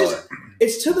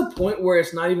 It's to the point where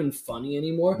it's not even funny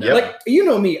anymore. Yep. You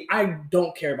know me, I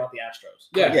don't care about the Astros.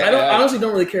 I honestly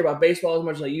don't really care about baseball as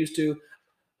much as I used to.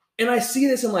 And I see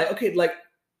this and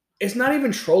it's not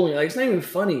even trolling. It's not even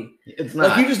funny. It's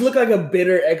not. You just look like a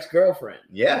bitter ex-girlfriend.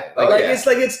 Yeah.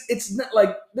 It's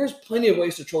not there's plenty of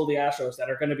ways to troll the Astros that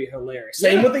are going to be hilarious.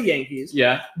 Same with the Yankees.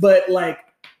 Yeah. But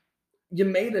you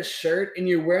made a shirt and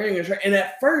you're wearing a shirt. And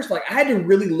at first, I had to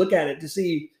really look at it to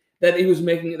see that it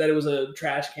was a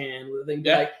trash can with a thing.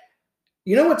 Yeah.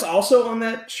 You know what's also on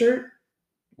that shirt?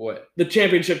 What? The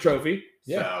championship trophy.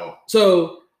 Yeah.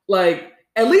 So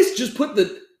at least just put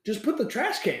the just put the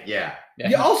trash can. Yeah.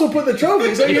 You also put the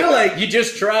trophy. So you're like, you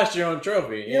just trashed your own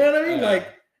trophy. you know what I mean? Like,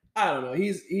 I don't know.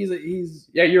 He's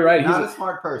yeah, you're right. Not He's a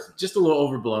smart person. just a little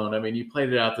overblown. I mean, you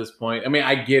played it out this point. I mean,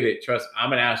 I get it. Trust,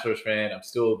 I'm an Astros fan. I'm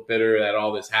still bitter that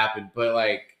all this happened, but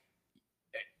like,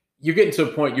 you're getting to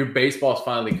a point. Your baseball's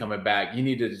finally coming back. You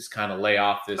need to just kind of lay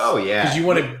off this. Oh yeah, because you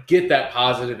want to get that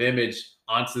positive image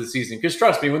onto the season. Because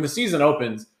trust me, when the season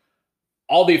opens,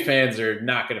 all the fans are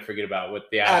not going to forget about what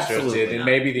the Astros did, and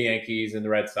maybe the Yankees and the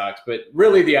Red Sox, but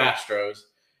really the Astros.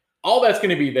 All that's going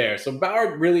to be there. So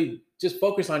Bauer, really just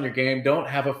focus on your game. Don't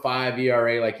have a 5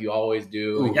 ERA like you always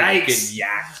do. Ooh, yikes!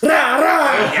 Yacked.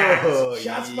 Rah!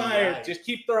 Shots fired. Just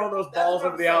keep throwing those balls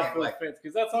over the outfield fence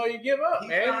because that's all you give up,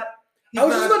 man. I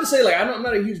was just about to say, like, I'm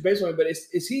not a huge baseball fan, but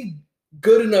is he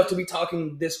good enough to be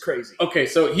talking this crazy? Okay,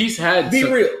 so he's had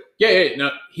real. Yeah, no,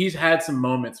 he's had some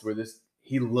moments where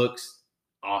he looks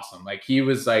awesome. Like he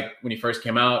was like when he first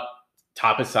came out,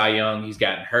 top of Cy Young. He's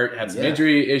gotten hurt, had some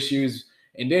injury issues,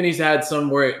 and then he's had some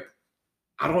where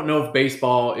I don't know if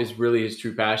baseball is really his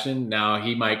true passion. Now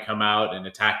he might come out and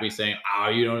attack me saying, "Oh,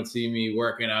 you don't see me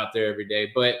working out there every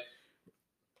day," but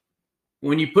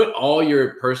when you put all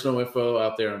your personal info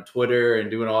out there on Twitter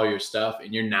and doing all your stuff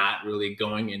and you're not really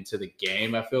going into the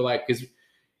game, I feel like, because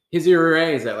his ERA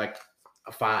is at like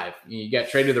a 5. You got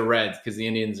traded to the Reds because the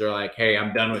Indians are like, hey,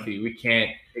 I'm done with you. We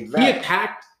can't. Exactly. He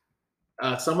attacked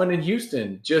someone in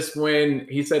Houston just when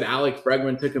he said Alex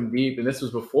Bregman took him deep, and this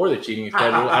was before the cheating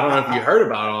schedule. I don't know if you heard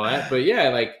about all that, but yeah,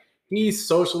 like he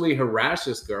socially harassed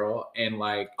this girl and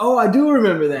like. Oh, I do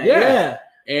remember that. Yeah.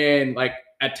 And like,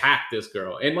 attack this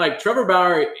girl. And like Trevor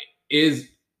Bauer is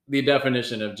the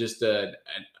definition of just a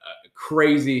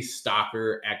crazy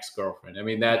stalker ex-girlfriend. I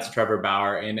mean, that's Trevor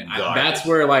Bauer. And that's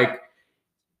where like,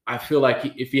 I feel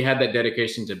like if he had that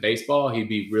dedication to baseball, he'd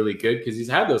be really good because he's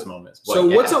had those moments. But,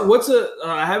 so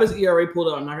I have his ERA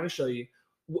pulled out. I'm not going to show you.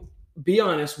 Be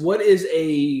honest. What is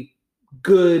a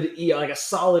good like a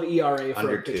solid ERA for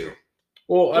under a pitcher? 2?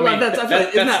 Well, I mean, isn't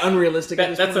that unrealistic?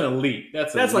 That's an elite.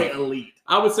 That's like elite.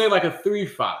 I would say like a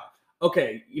 3.5.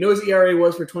 Okay, you know what his ERA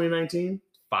was for 2019?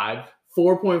 5.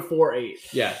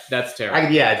 4.48. Yeah, that's terrible.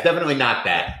 It's definitely not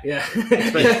that. Yeah.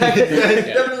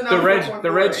 The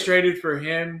Reds traded for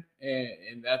him,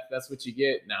 and that's what you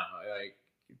get now. Like,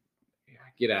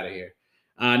 get out of here.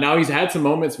 Now he's had some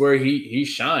moments where he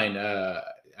shined.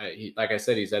 Like I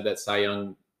said, he's had that Cy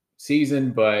Young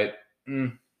season, but.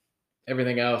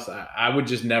 Everything else, I would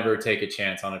just never take a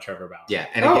chance on a Trevor Bauer. Yeah,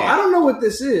 and I don't know what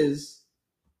this is,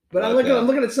 but I'm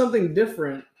looking at something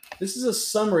different. This is a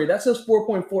summary. That says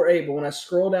 4.48, but when I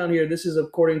scroll down here, this is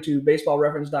according to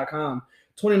baseballreference.com.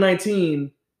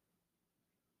 2019,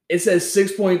 it says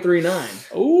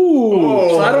 6.39. Ooh.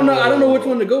 So I don't know which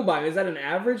one to go by. Is that an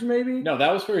average maybe? No,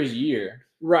 that was for his year.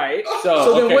 Right.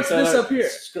 So then what's this up here?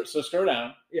 So scroll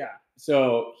down. Yeah.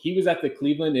 So he was at the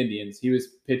Cleveland Indians. He was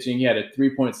pitching. He had a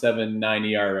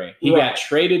 3.79 ERA. He got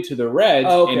traded to the Reds,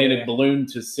 and then it ballooned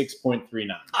to 6.39.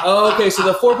 Oh, okay. So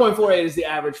the 4.48 is the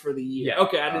average for the year. Yeah.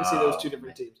 Okay, I didn't see those two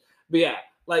different teams. But yeah,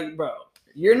 like, bro,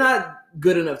 you're not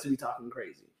good enough to be talking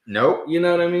crazy. Nope. You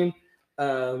know what I mean?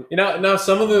 Now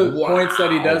some of the points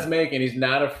that he does make, and he's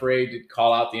not afraid to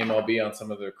call out the MLB on some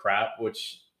of their crap,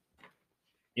 which,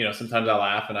 sometimes I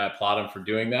laugh and I applaud him for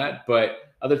doing that. But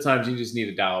other times you just need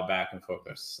to dial back and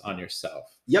focus on yourself.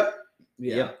 Yep.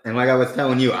 Yeah. Yep. And like I was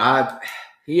telling you,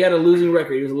 he had a losing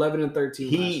record. He was 11-13 last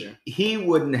year. He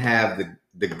wouldn't have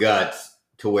the guts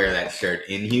to wear that shirt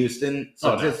in Houston.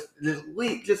 So just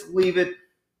leave it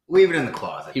in the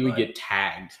closet. He would get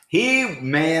tagged.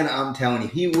 I'm telling you,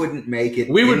 he wouldn't make it.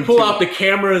 We would pull out the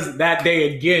cameras that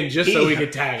day again just so we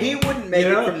could tag him. He wouldn't make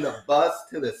it from the bus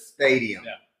to the stadium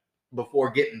before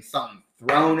getting something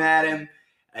thrown at him.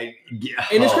 And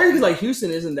it's crazy because like Houston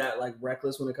isn't that like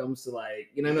reckless when it comes to like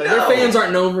their fans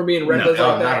aren't known for being reckless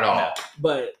like that. Not at all.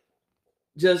 But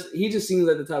he just seems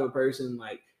like the type of person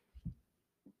like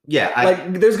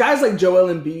there's guys like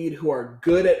Joel Embiid who are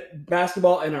good at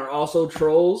basketball and are also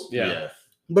trolls. Yeah.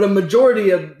 But a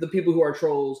majority of the people who are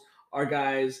trolls are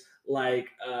guys like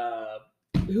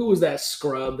who was that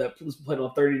scrub that played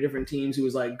on 30 different teams who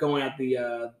was like going at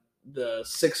the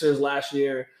Sixers last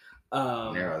year.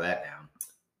 Narrow that down.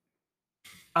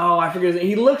 Oh, I forget his name.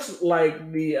 He looks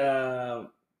like the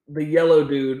yellow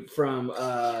dude from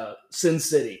Sin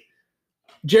City.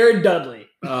 Jared Dudley.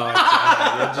 Oh,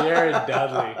 God. Jared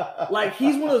Dudley. Like,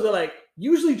 he's one of those that, like,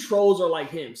 usually trolls are like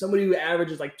him. Somebody who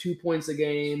averages, like, 2 points a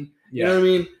game. You know what I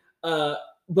mean?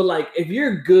 But like, if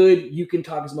you're good, you can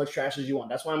talk as much trash as you want.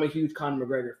 That's why I'm a huge Conor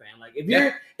McGregor fan. Like,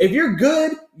 if you're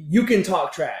good, you can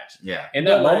talk trash. Yeah. In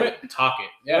that But, moment, talk it.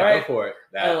 Yeah, right? go for it.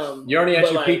 You're only at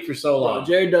but, your like, peak for so long. Bro,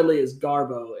 Jared Dudley is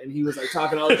Garbo, and he was like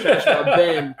talking all the trash about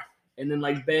Ben, and then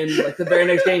like Ben, like the very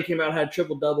next game came out had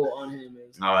triple double on him.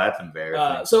 Oh, that's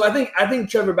embarrassing. So I think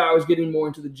Trevor Bauer's getting more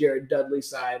into the Jared Dudley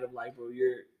side of like, bro,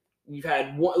 you've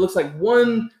had one, it looks like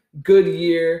one good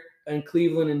year in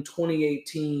Cleveland in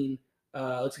 2018.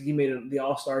 Looks like he made the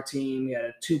All-Star team. He had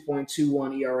a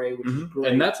 2.21 ERA, which is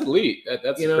great. And that's elite.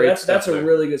 That's great stuff that's a there.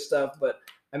 really good stuff. But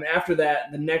I mean, after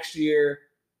that, the next year,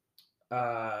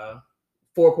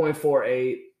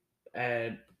 4.48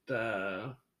 and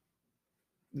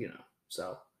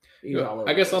so.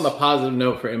 I guess on the positive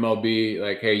note for MLB,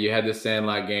 like, hey, you had the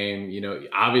Sandlot game. You know,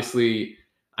 obviously,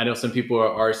 I know some people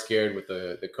are scared with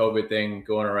the COVID thing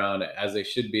going around, as they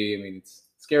should be. I mean, it's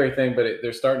a scary thing, but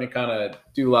they're starting to kind of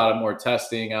do a lot of more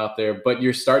testing out there. But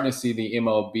you're starting to see the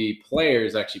MLB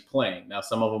players actually playing. Now,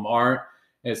 some of them aren't.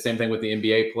 And same thing with the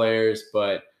NBA players,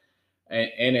 and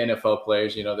NFL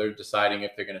players. You know, they're deciding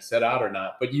if they're going to sit out or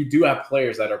not. But you do have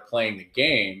players that are playing the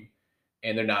game,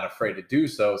 and they're not afraid to do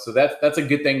so. So that's a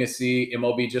good thing to see.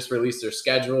 MLB just released their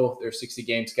schedule, their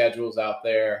 60-game schedules out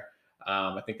there.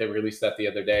 I think they released that the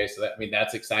other day. So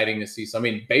that's exciting to see. So, I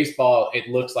mean, baseball, it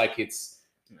looks like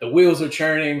the wheels are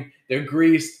churning, they're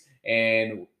greased,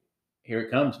 and here it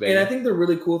comes, baby. And I think the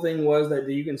really cool thing was that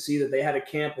you can see that they had a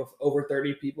camp of over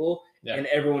 30 people, and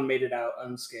everyone made it out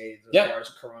unscathed as far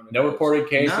as coronavirus. No reported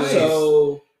cases. Nice.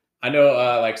 So I know,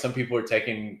 like, some people are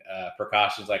taking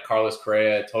precautions. Like Carlos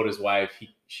Correa told his wife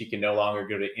she can no longer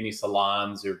go to any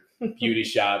salons or beauty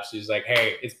shops. She's like,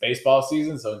 hey, it's baseball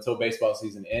season, so until baseball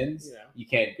season ends, you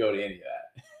can't go to any of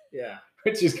that. Yeah.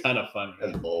 Which is kind of funny.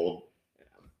 That's bold.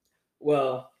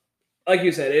 Well, like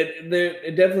you said,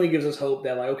 it definitely gives us hope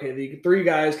that, like, okay, the three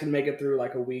guys can make it through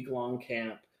like a week-long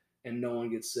camp and no one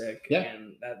gets sick. Yeah.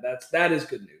 And that is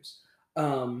good news.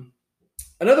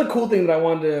 Another cool thing that I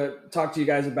wanted to talk to you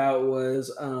guys about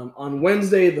was on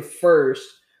Wednesday the 1st.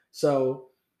 So,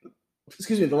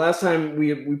 the last time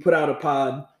we put out a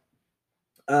pod,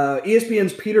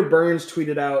 ESPN's Peter Burns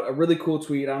tweeted out a really cool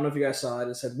tweet. I don't know if you guys saw it.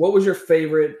 It said, "What was your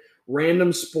favorite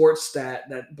random sports stat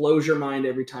that blows your mind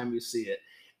every time you see it?"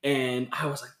 And I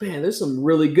was like, man, there's some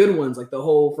really good ones. Like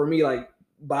for me, like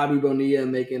Bobby Bonilla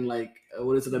making like,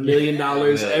 $1 million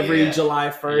every July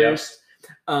 1st.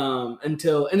 And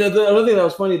the other thing that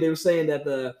was funny, they were saying that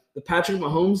the Patrick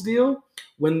Mahomes deal,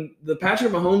 when the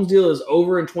Patrick Mahomes deal is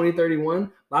over in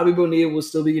 2031, Bobby Bonilla will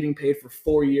still be getting paid for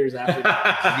 4 years after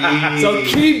that. So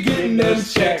keep getting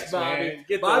those checks, Bobby.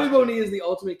 Bobby Bonilla is the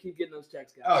ultimate keep getting those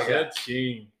checks, guys. Oh, yeah.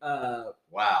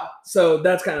 Wow. So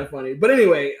that's kind of funny. But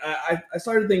anyway, I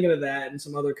started thinking of that and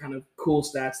some other kind of cool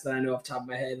stats that I know off the top of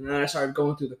my head. And then I started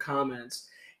going through the comments.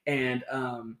 And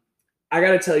I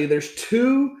got to tell you, there's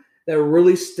two that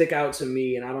really stick out to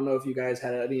me, and I don't know if you guys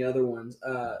had any other ones.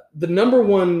 The number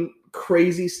one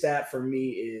crazy stat for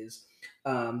me is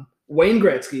Wayne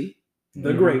Gretzky,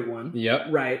 the great one. Yep.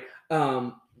 Right.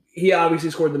 He obviously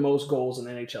scored the most goals in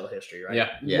NHL history, right?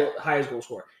 Yeah. Highest goal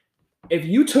scorer. If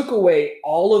you took away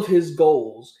all of his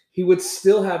goals, he would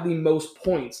still have the most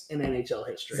points in NHL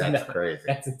history. That's crazy.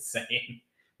 That's insane.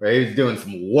 Right? He was doing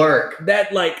some work.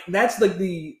 That's what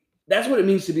it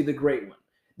means to be the great one.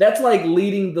 That's like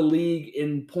leading the league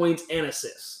in points and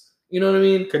assists. You know what I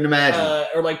mean? Couldn't imagine.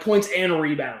 Or like points and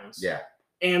rebounds. Yeah.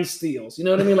 And steals. You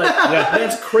know what I mean? Like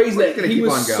that's crazy that he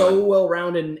was so so well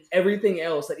rounded in everything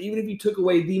else that even if you took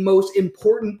away the most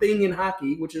important thing in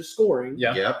hockey, which is scoring,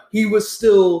 he was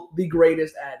still the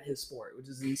greatest at his sport, which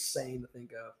is insane to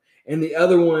think of. And the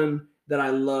other one that I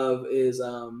love is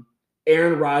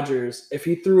Aaron Rodgers. If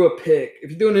he threw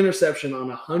an interception on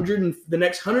the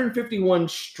next 151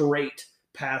 straight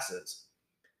passes,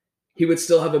 he would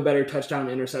still have a better touchdown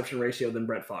to interception ratio than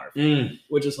Brett Favre,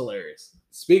 which is hilarious.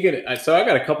 Speaking of, so I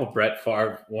got a couple Brett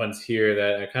Favre ones here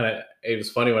that it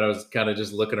was funny when I was kind of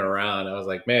just looking around. I was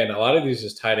like, man, a lot of these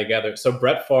just tie together. So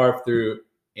Brett Favre threw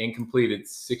and completed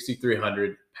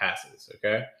 6,300 passes,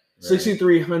 okay? Right.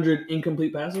 6,300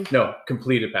 incomplete passes? No,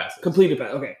 completed passes. Completed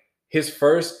passes, okay. His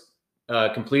first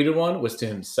completed one was to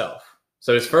himself.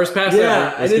 So his first pass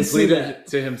ever was completed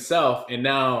to himself, and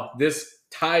now this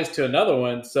ties to another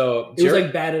one. So it was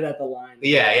like batted at the line.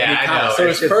 Yeah, I know. So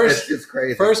his it's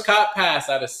crazy. First caught pass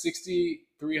out of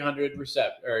 6,300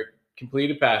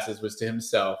 completed passes was to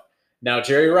himself. Now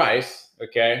Jerry Rice,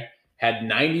 okay, had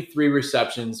 93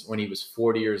 receptions when he was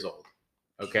 40 years old.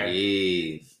 Okay.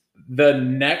 Jeez.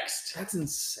 That's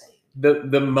insane.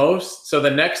 The most, so the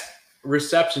next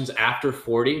receptions after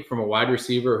 40 from a wide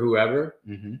receiver or whoever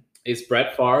It's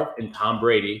Brett Favre and Tom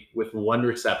Brady with 1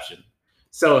 reception.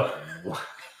 So,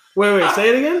 Wait, say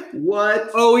it again? What?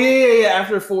 Oh, yeah.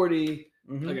 After 40.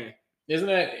 Okay. Isn't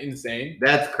that insane?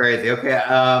 That's crazy. Okay,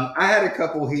 I had a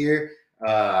couple here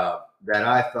that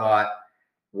I thought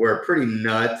were pretty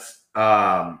nuts.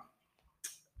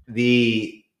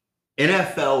 The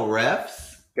NFL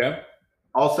refs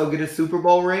also get a Super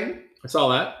Bowl ring. I saw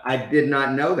that. I did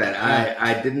not know that.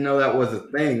 I didn't know that was a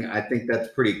thing. I think that's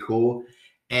pretty cool.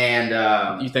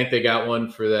 And you think they got one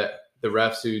for the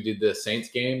refs who did the Saints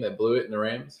game that blew it in the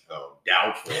Rams? Oh,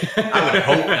 doubtful. I would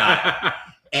hope not.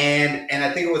 And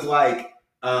I think it was like,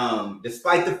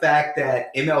 despite the fact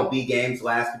that MLB games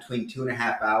last between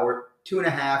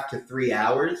 2.5 to 3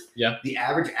 hours, the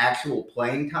average actual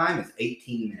playing time is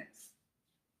 18 minutes.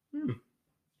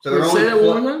 So they're the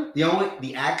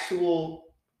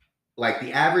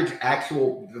average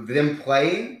actual them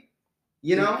playing,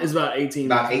 is about 18.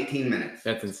 About 18 minutes.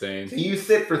 That's insane. So you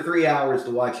sit for 3 hours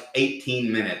to watch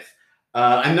 18 minutes.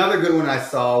 Another good one I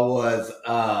saw was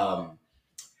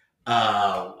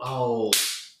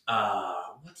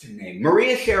what's her name?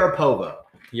 Maria Sharapova.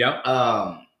 Yep.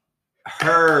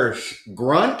 Her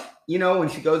grunt, when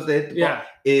she goes to hit the ball,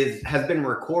 has been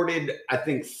recorded, I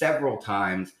think, several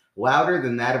times, louder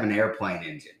than that of an airplane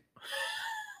engine.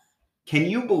 Can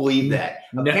you believe that?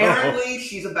 No. Apparently,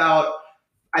 she's about,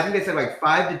 I think they said like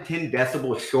 5 to 10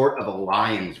 decibels short of a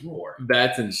lion's roar.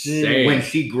 That's insane. When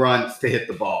she grunts to hit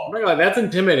the ball. Oh my God, that's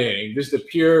intimidating. Just a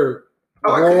pure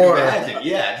roar.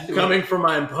 Yeah. Coming from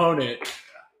my opponent.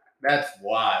 That's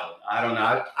wild. I don't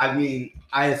know. I mean,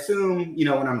 I assume,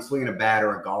 when I'm swinging a bat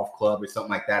or a golf club or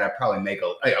something like that, I probably make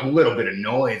a little bit of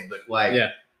noise, but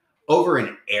over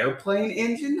an airplane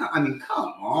engine? I mean,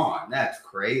 come on. That's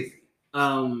crazy.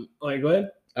 Go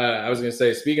ahead. I was going to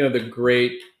say, speaking of the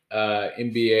great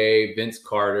NBA, Vince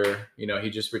Carter, he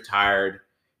just retired.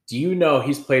 Do you know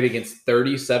he's played against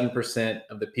 37%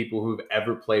 of the people who've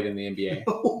ever played in the NBA?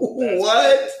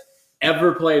 What?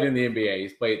 Ever played in the NBA.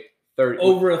 He's played 30.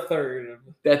 Over a third.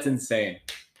 That's insane.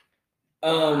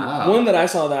 Wow. One that I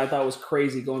saw that I thought was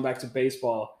crazy, going back to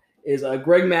baseball, is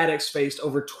Greg Maddux faced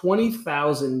over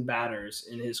 20,000 batters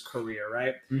in his career,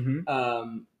 right?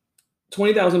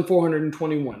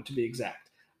 20,421 to be exact.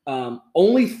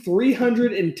 Only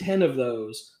 310 of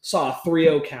those saw a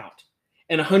 3-0 count,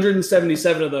 and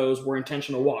 177 of those were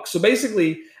intentional walks. So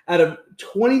basically, out of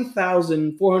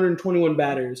 20,421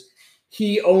 batters,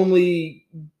 he only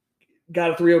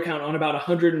got a 3-0 count on about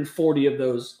 140 of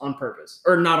those on purpose.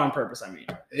 Or not on purpose, I mean.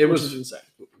 It was insane.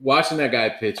 Watching that guy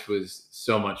pitch was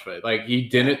so much fun. Like, he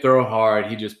didn't throw hard.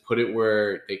 He just put it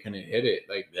where they couldn't hit it.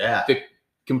 Like, the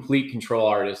complete control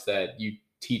artist that you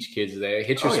teach kids today.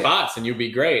 Hit your spots and you'll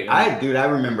be great. I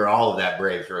remember all of that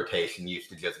Braves rotation used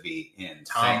to just be insane.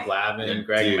 Tom Glavine,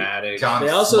 Greg Maddux. John they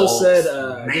also Smoltz, said,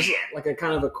 just like a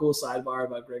kind of a cool sidebar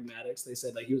about Greg Maddux, they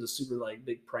said like he was a super like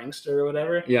big prankster or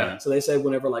whatever. Yeah. So they said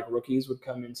whenever like rookies would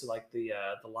come into like the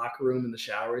locker room and the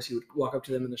showers, he would walk up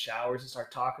to them in the showers and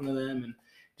start talking to them and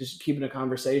just keeping a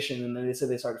conversation. And then they said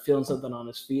they started feeling something on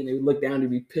his feet and they would look down to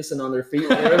be pissing on their feet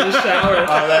when they were in the shower.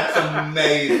 Oh, that's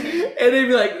amazing. And they'd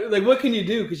be like, what can you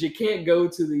do? Because you can't go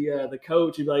to the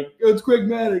coach. You'd be like, oh, it's Greg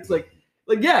Maddux. Like,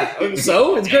 yeah,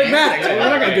 so it's Greg Maddux. We're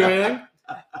not going to do anything.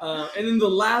 And then the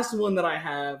last one that I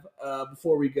have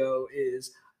before we go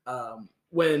is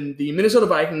when the Minnesota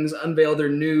Vikings unveiled their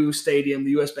new stadium,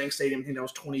 the US Bank Stadium. I think that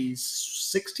was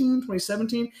 2016,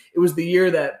 2017. It was the year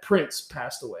that Prince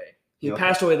passed away. He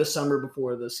passed away the summer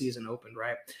before the season opened,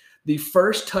 right? The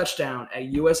first touchdown at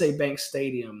USA Bank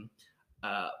Stadium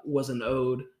was an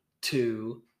ode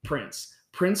to Prince.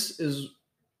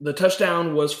 The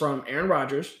touchdown was from Aaron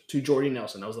Rodgers to Jordy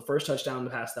Nelson. That was the first touchdown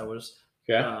pass that was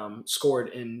scored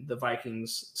in the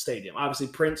Vikings stadium. Obviously,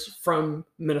 Prince from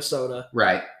Minnesota.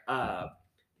 Right.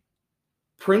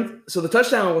 So the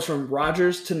touchdown was from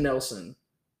Rodgers to Nelson.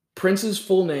 Prince's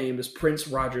full name is Prince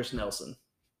Rogers Nelson.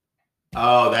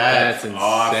 Oh, that's insane.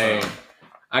 Awesome.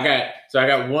 I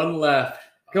got one left.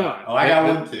 Come on. Oh, I got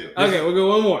one too. Okay, we'll go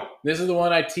one more. This is the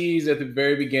one I teased at the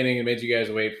very beginning and made you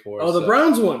guys wait for. Oh, the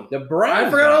Browns one. The Browns.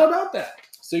 I forgot all about that.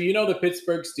 So the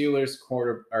Pittsburgh Steelers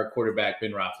quarterback,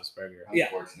 Ben Roethlisberger. Yeah.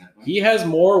 He has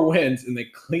more wins in the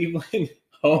Cleveland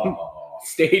home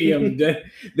stadium than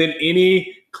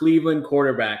any Cleveland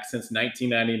quarterback since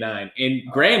 1999. And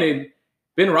granted,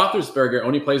 Ben Roethlisberger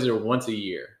only plays there once a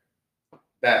year.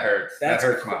 That hurts. That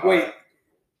hurts my heart. Wait,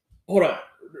 hold on.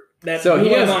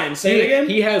 Say it again.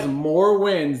 He has more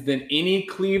wins than any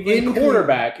Cleveland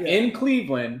quarterback in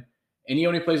Cleveland, and he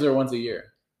only plays there once a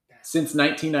year since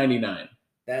 1999.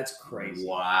 That's crazy.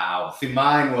 Wow. See,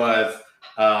 mine was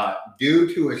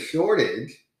due to a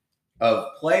shortage of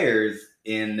players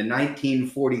in the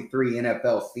 1943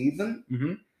 NFL season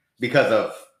Mm-hmm. because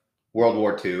of World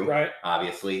War II, Right.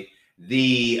 obviously.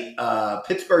 The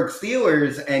Pittsburgh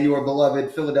Steelers and your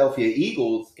beloved Philadelphia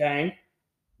Eagles Gang.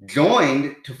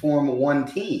 joined to form one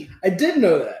team. I did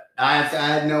know that. I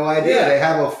had no idea.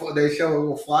 Yeah. They show a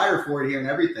little flyer for it here and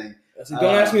everything. So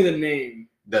don't ask me the name.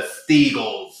 The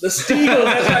Steagles. The Steagles.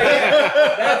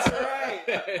 That's right.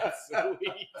 Yeah. That's right.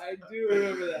 Sweet. I do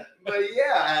remember that. But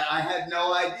yeah, I had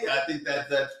no idea. I think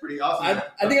that's pretty awesome.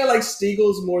 I think I like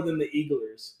Steagles more than the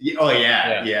Eaglers. Oh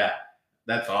yeah.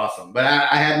 That's awesome. But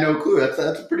I had no clue. That's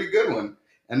a pretty good one.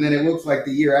 And then it looks like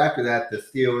the year after that, the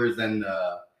Steelers and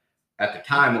at the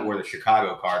time it were the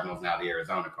Chicago Cardinals, now the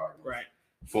Arizona Cardinals, Right.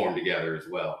 formed together as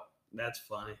well. That's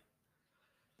funny.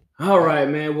 All right,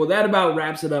 man. Well, that about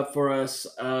wraps it up for us.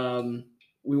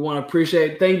 We want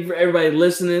to thank you for everybody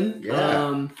listening.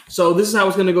 Yeah. So this is how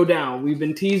it's going to go down. We've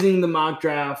been teasing the mock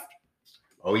draft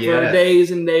Oh for yeah.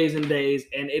 days and days and days,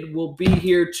 and it will be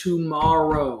here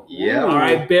tomorrow. Yeah. All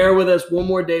right, bear with us one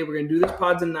more day. We're going to do this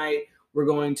pod tonight. We're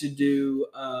going to do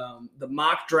the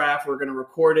mock draft. We're going to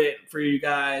record it for you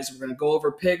guys. We're going to go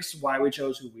over picks, why we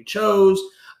chose who we chose.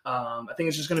 I think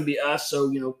it's just going to be us.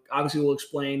 So, obviously we'll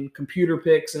explain computer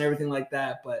picks and everything like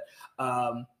that. But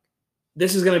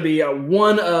this is going to be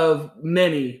one of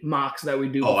many mocks that we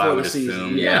do before the season.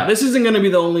 Assume, yeah. This isn't going to be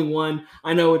the only one.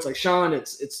 I know it's like, Sean,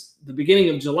 it's the beginning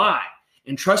of July.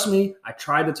 And trust me, I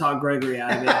tried to talk Gregory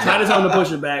out of it. I tried to tell him to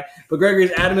push it back. But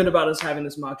Gregory's adamant about us having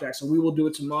this mock draft. So we will do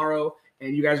it tomorrow.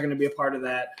 And you guys are going to be a part of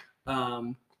that.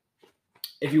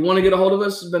 If you want to get a hold of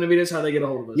us, Benavides, how they get a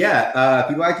hold of us? Yeah.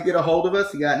 If you'd like to get a hold of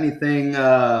us, you got anything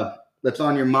that's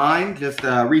on your mind, just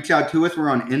reach out to us.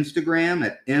 We're on Instagram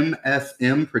at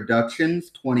MSM Productions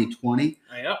 2020.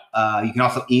 Yep. You can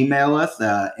also email us,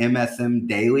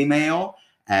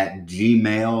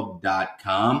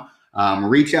 msmdailymail@gmail.com.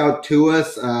 Reach out to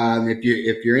us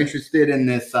if you're interested in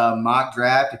this mock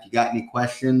draft. If you got any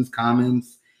questions,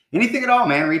 comments, anything at all,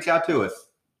 man, reach out to us.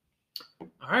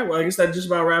 All right. Well, I guess that just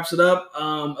about wraps it up.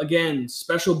 Again,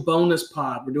 special bonus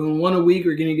pod. We're doing one a week.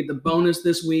 We're going to get the bonus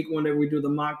this week whenever we do the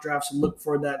mock draft. So look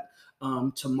for that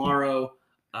tomorrow,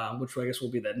 which I guess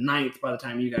will be the 9th by the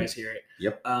time you guys hear it.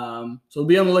 Yep. So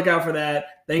be on the lookout for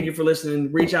that. Thank you for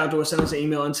listening. Reach out to us. Send us an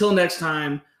email. Until next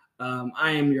time,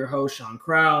 I am your host, Sean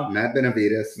Crow. Matt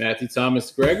Benavides. Matthew Thomas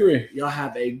Gregory. Y'all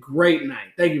have a great night.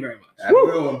 Thank you very much. Have a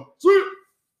good one. Sweet.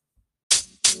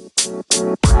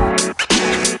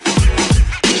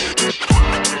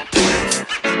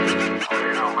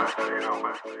 You know, man.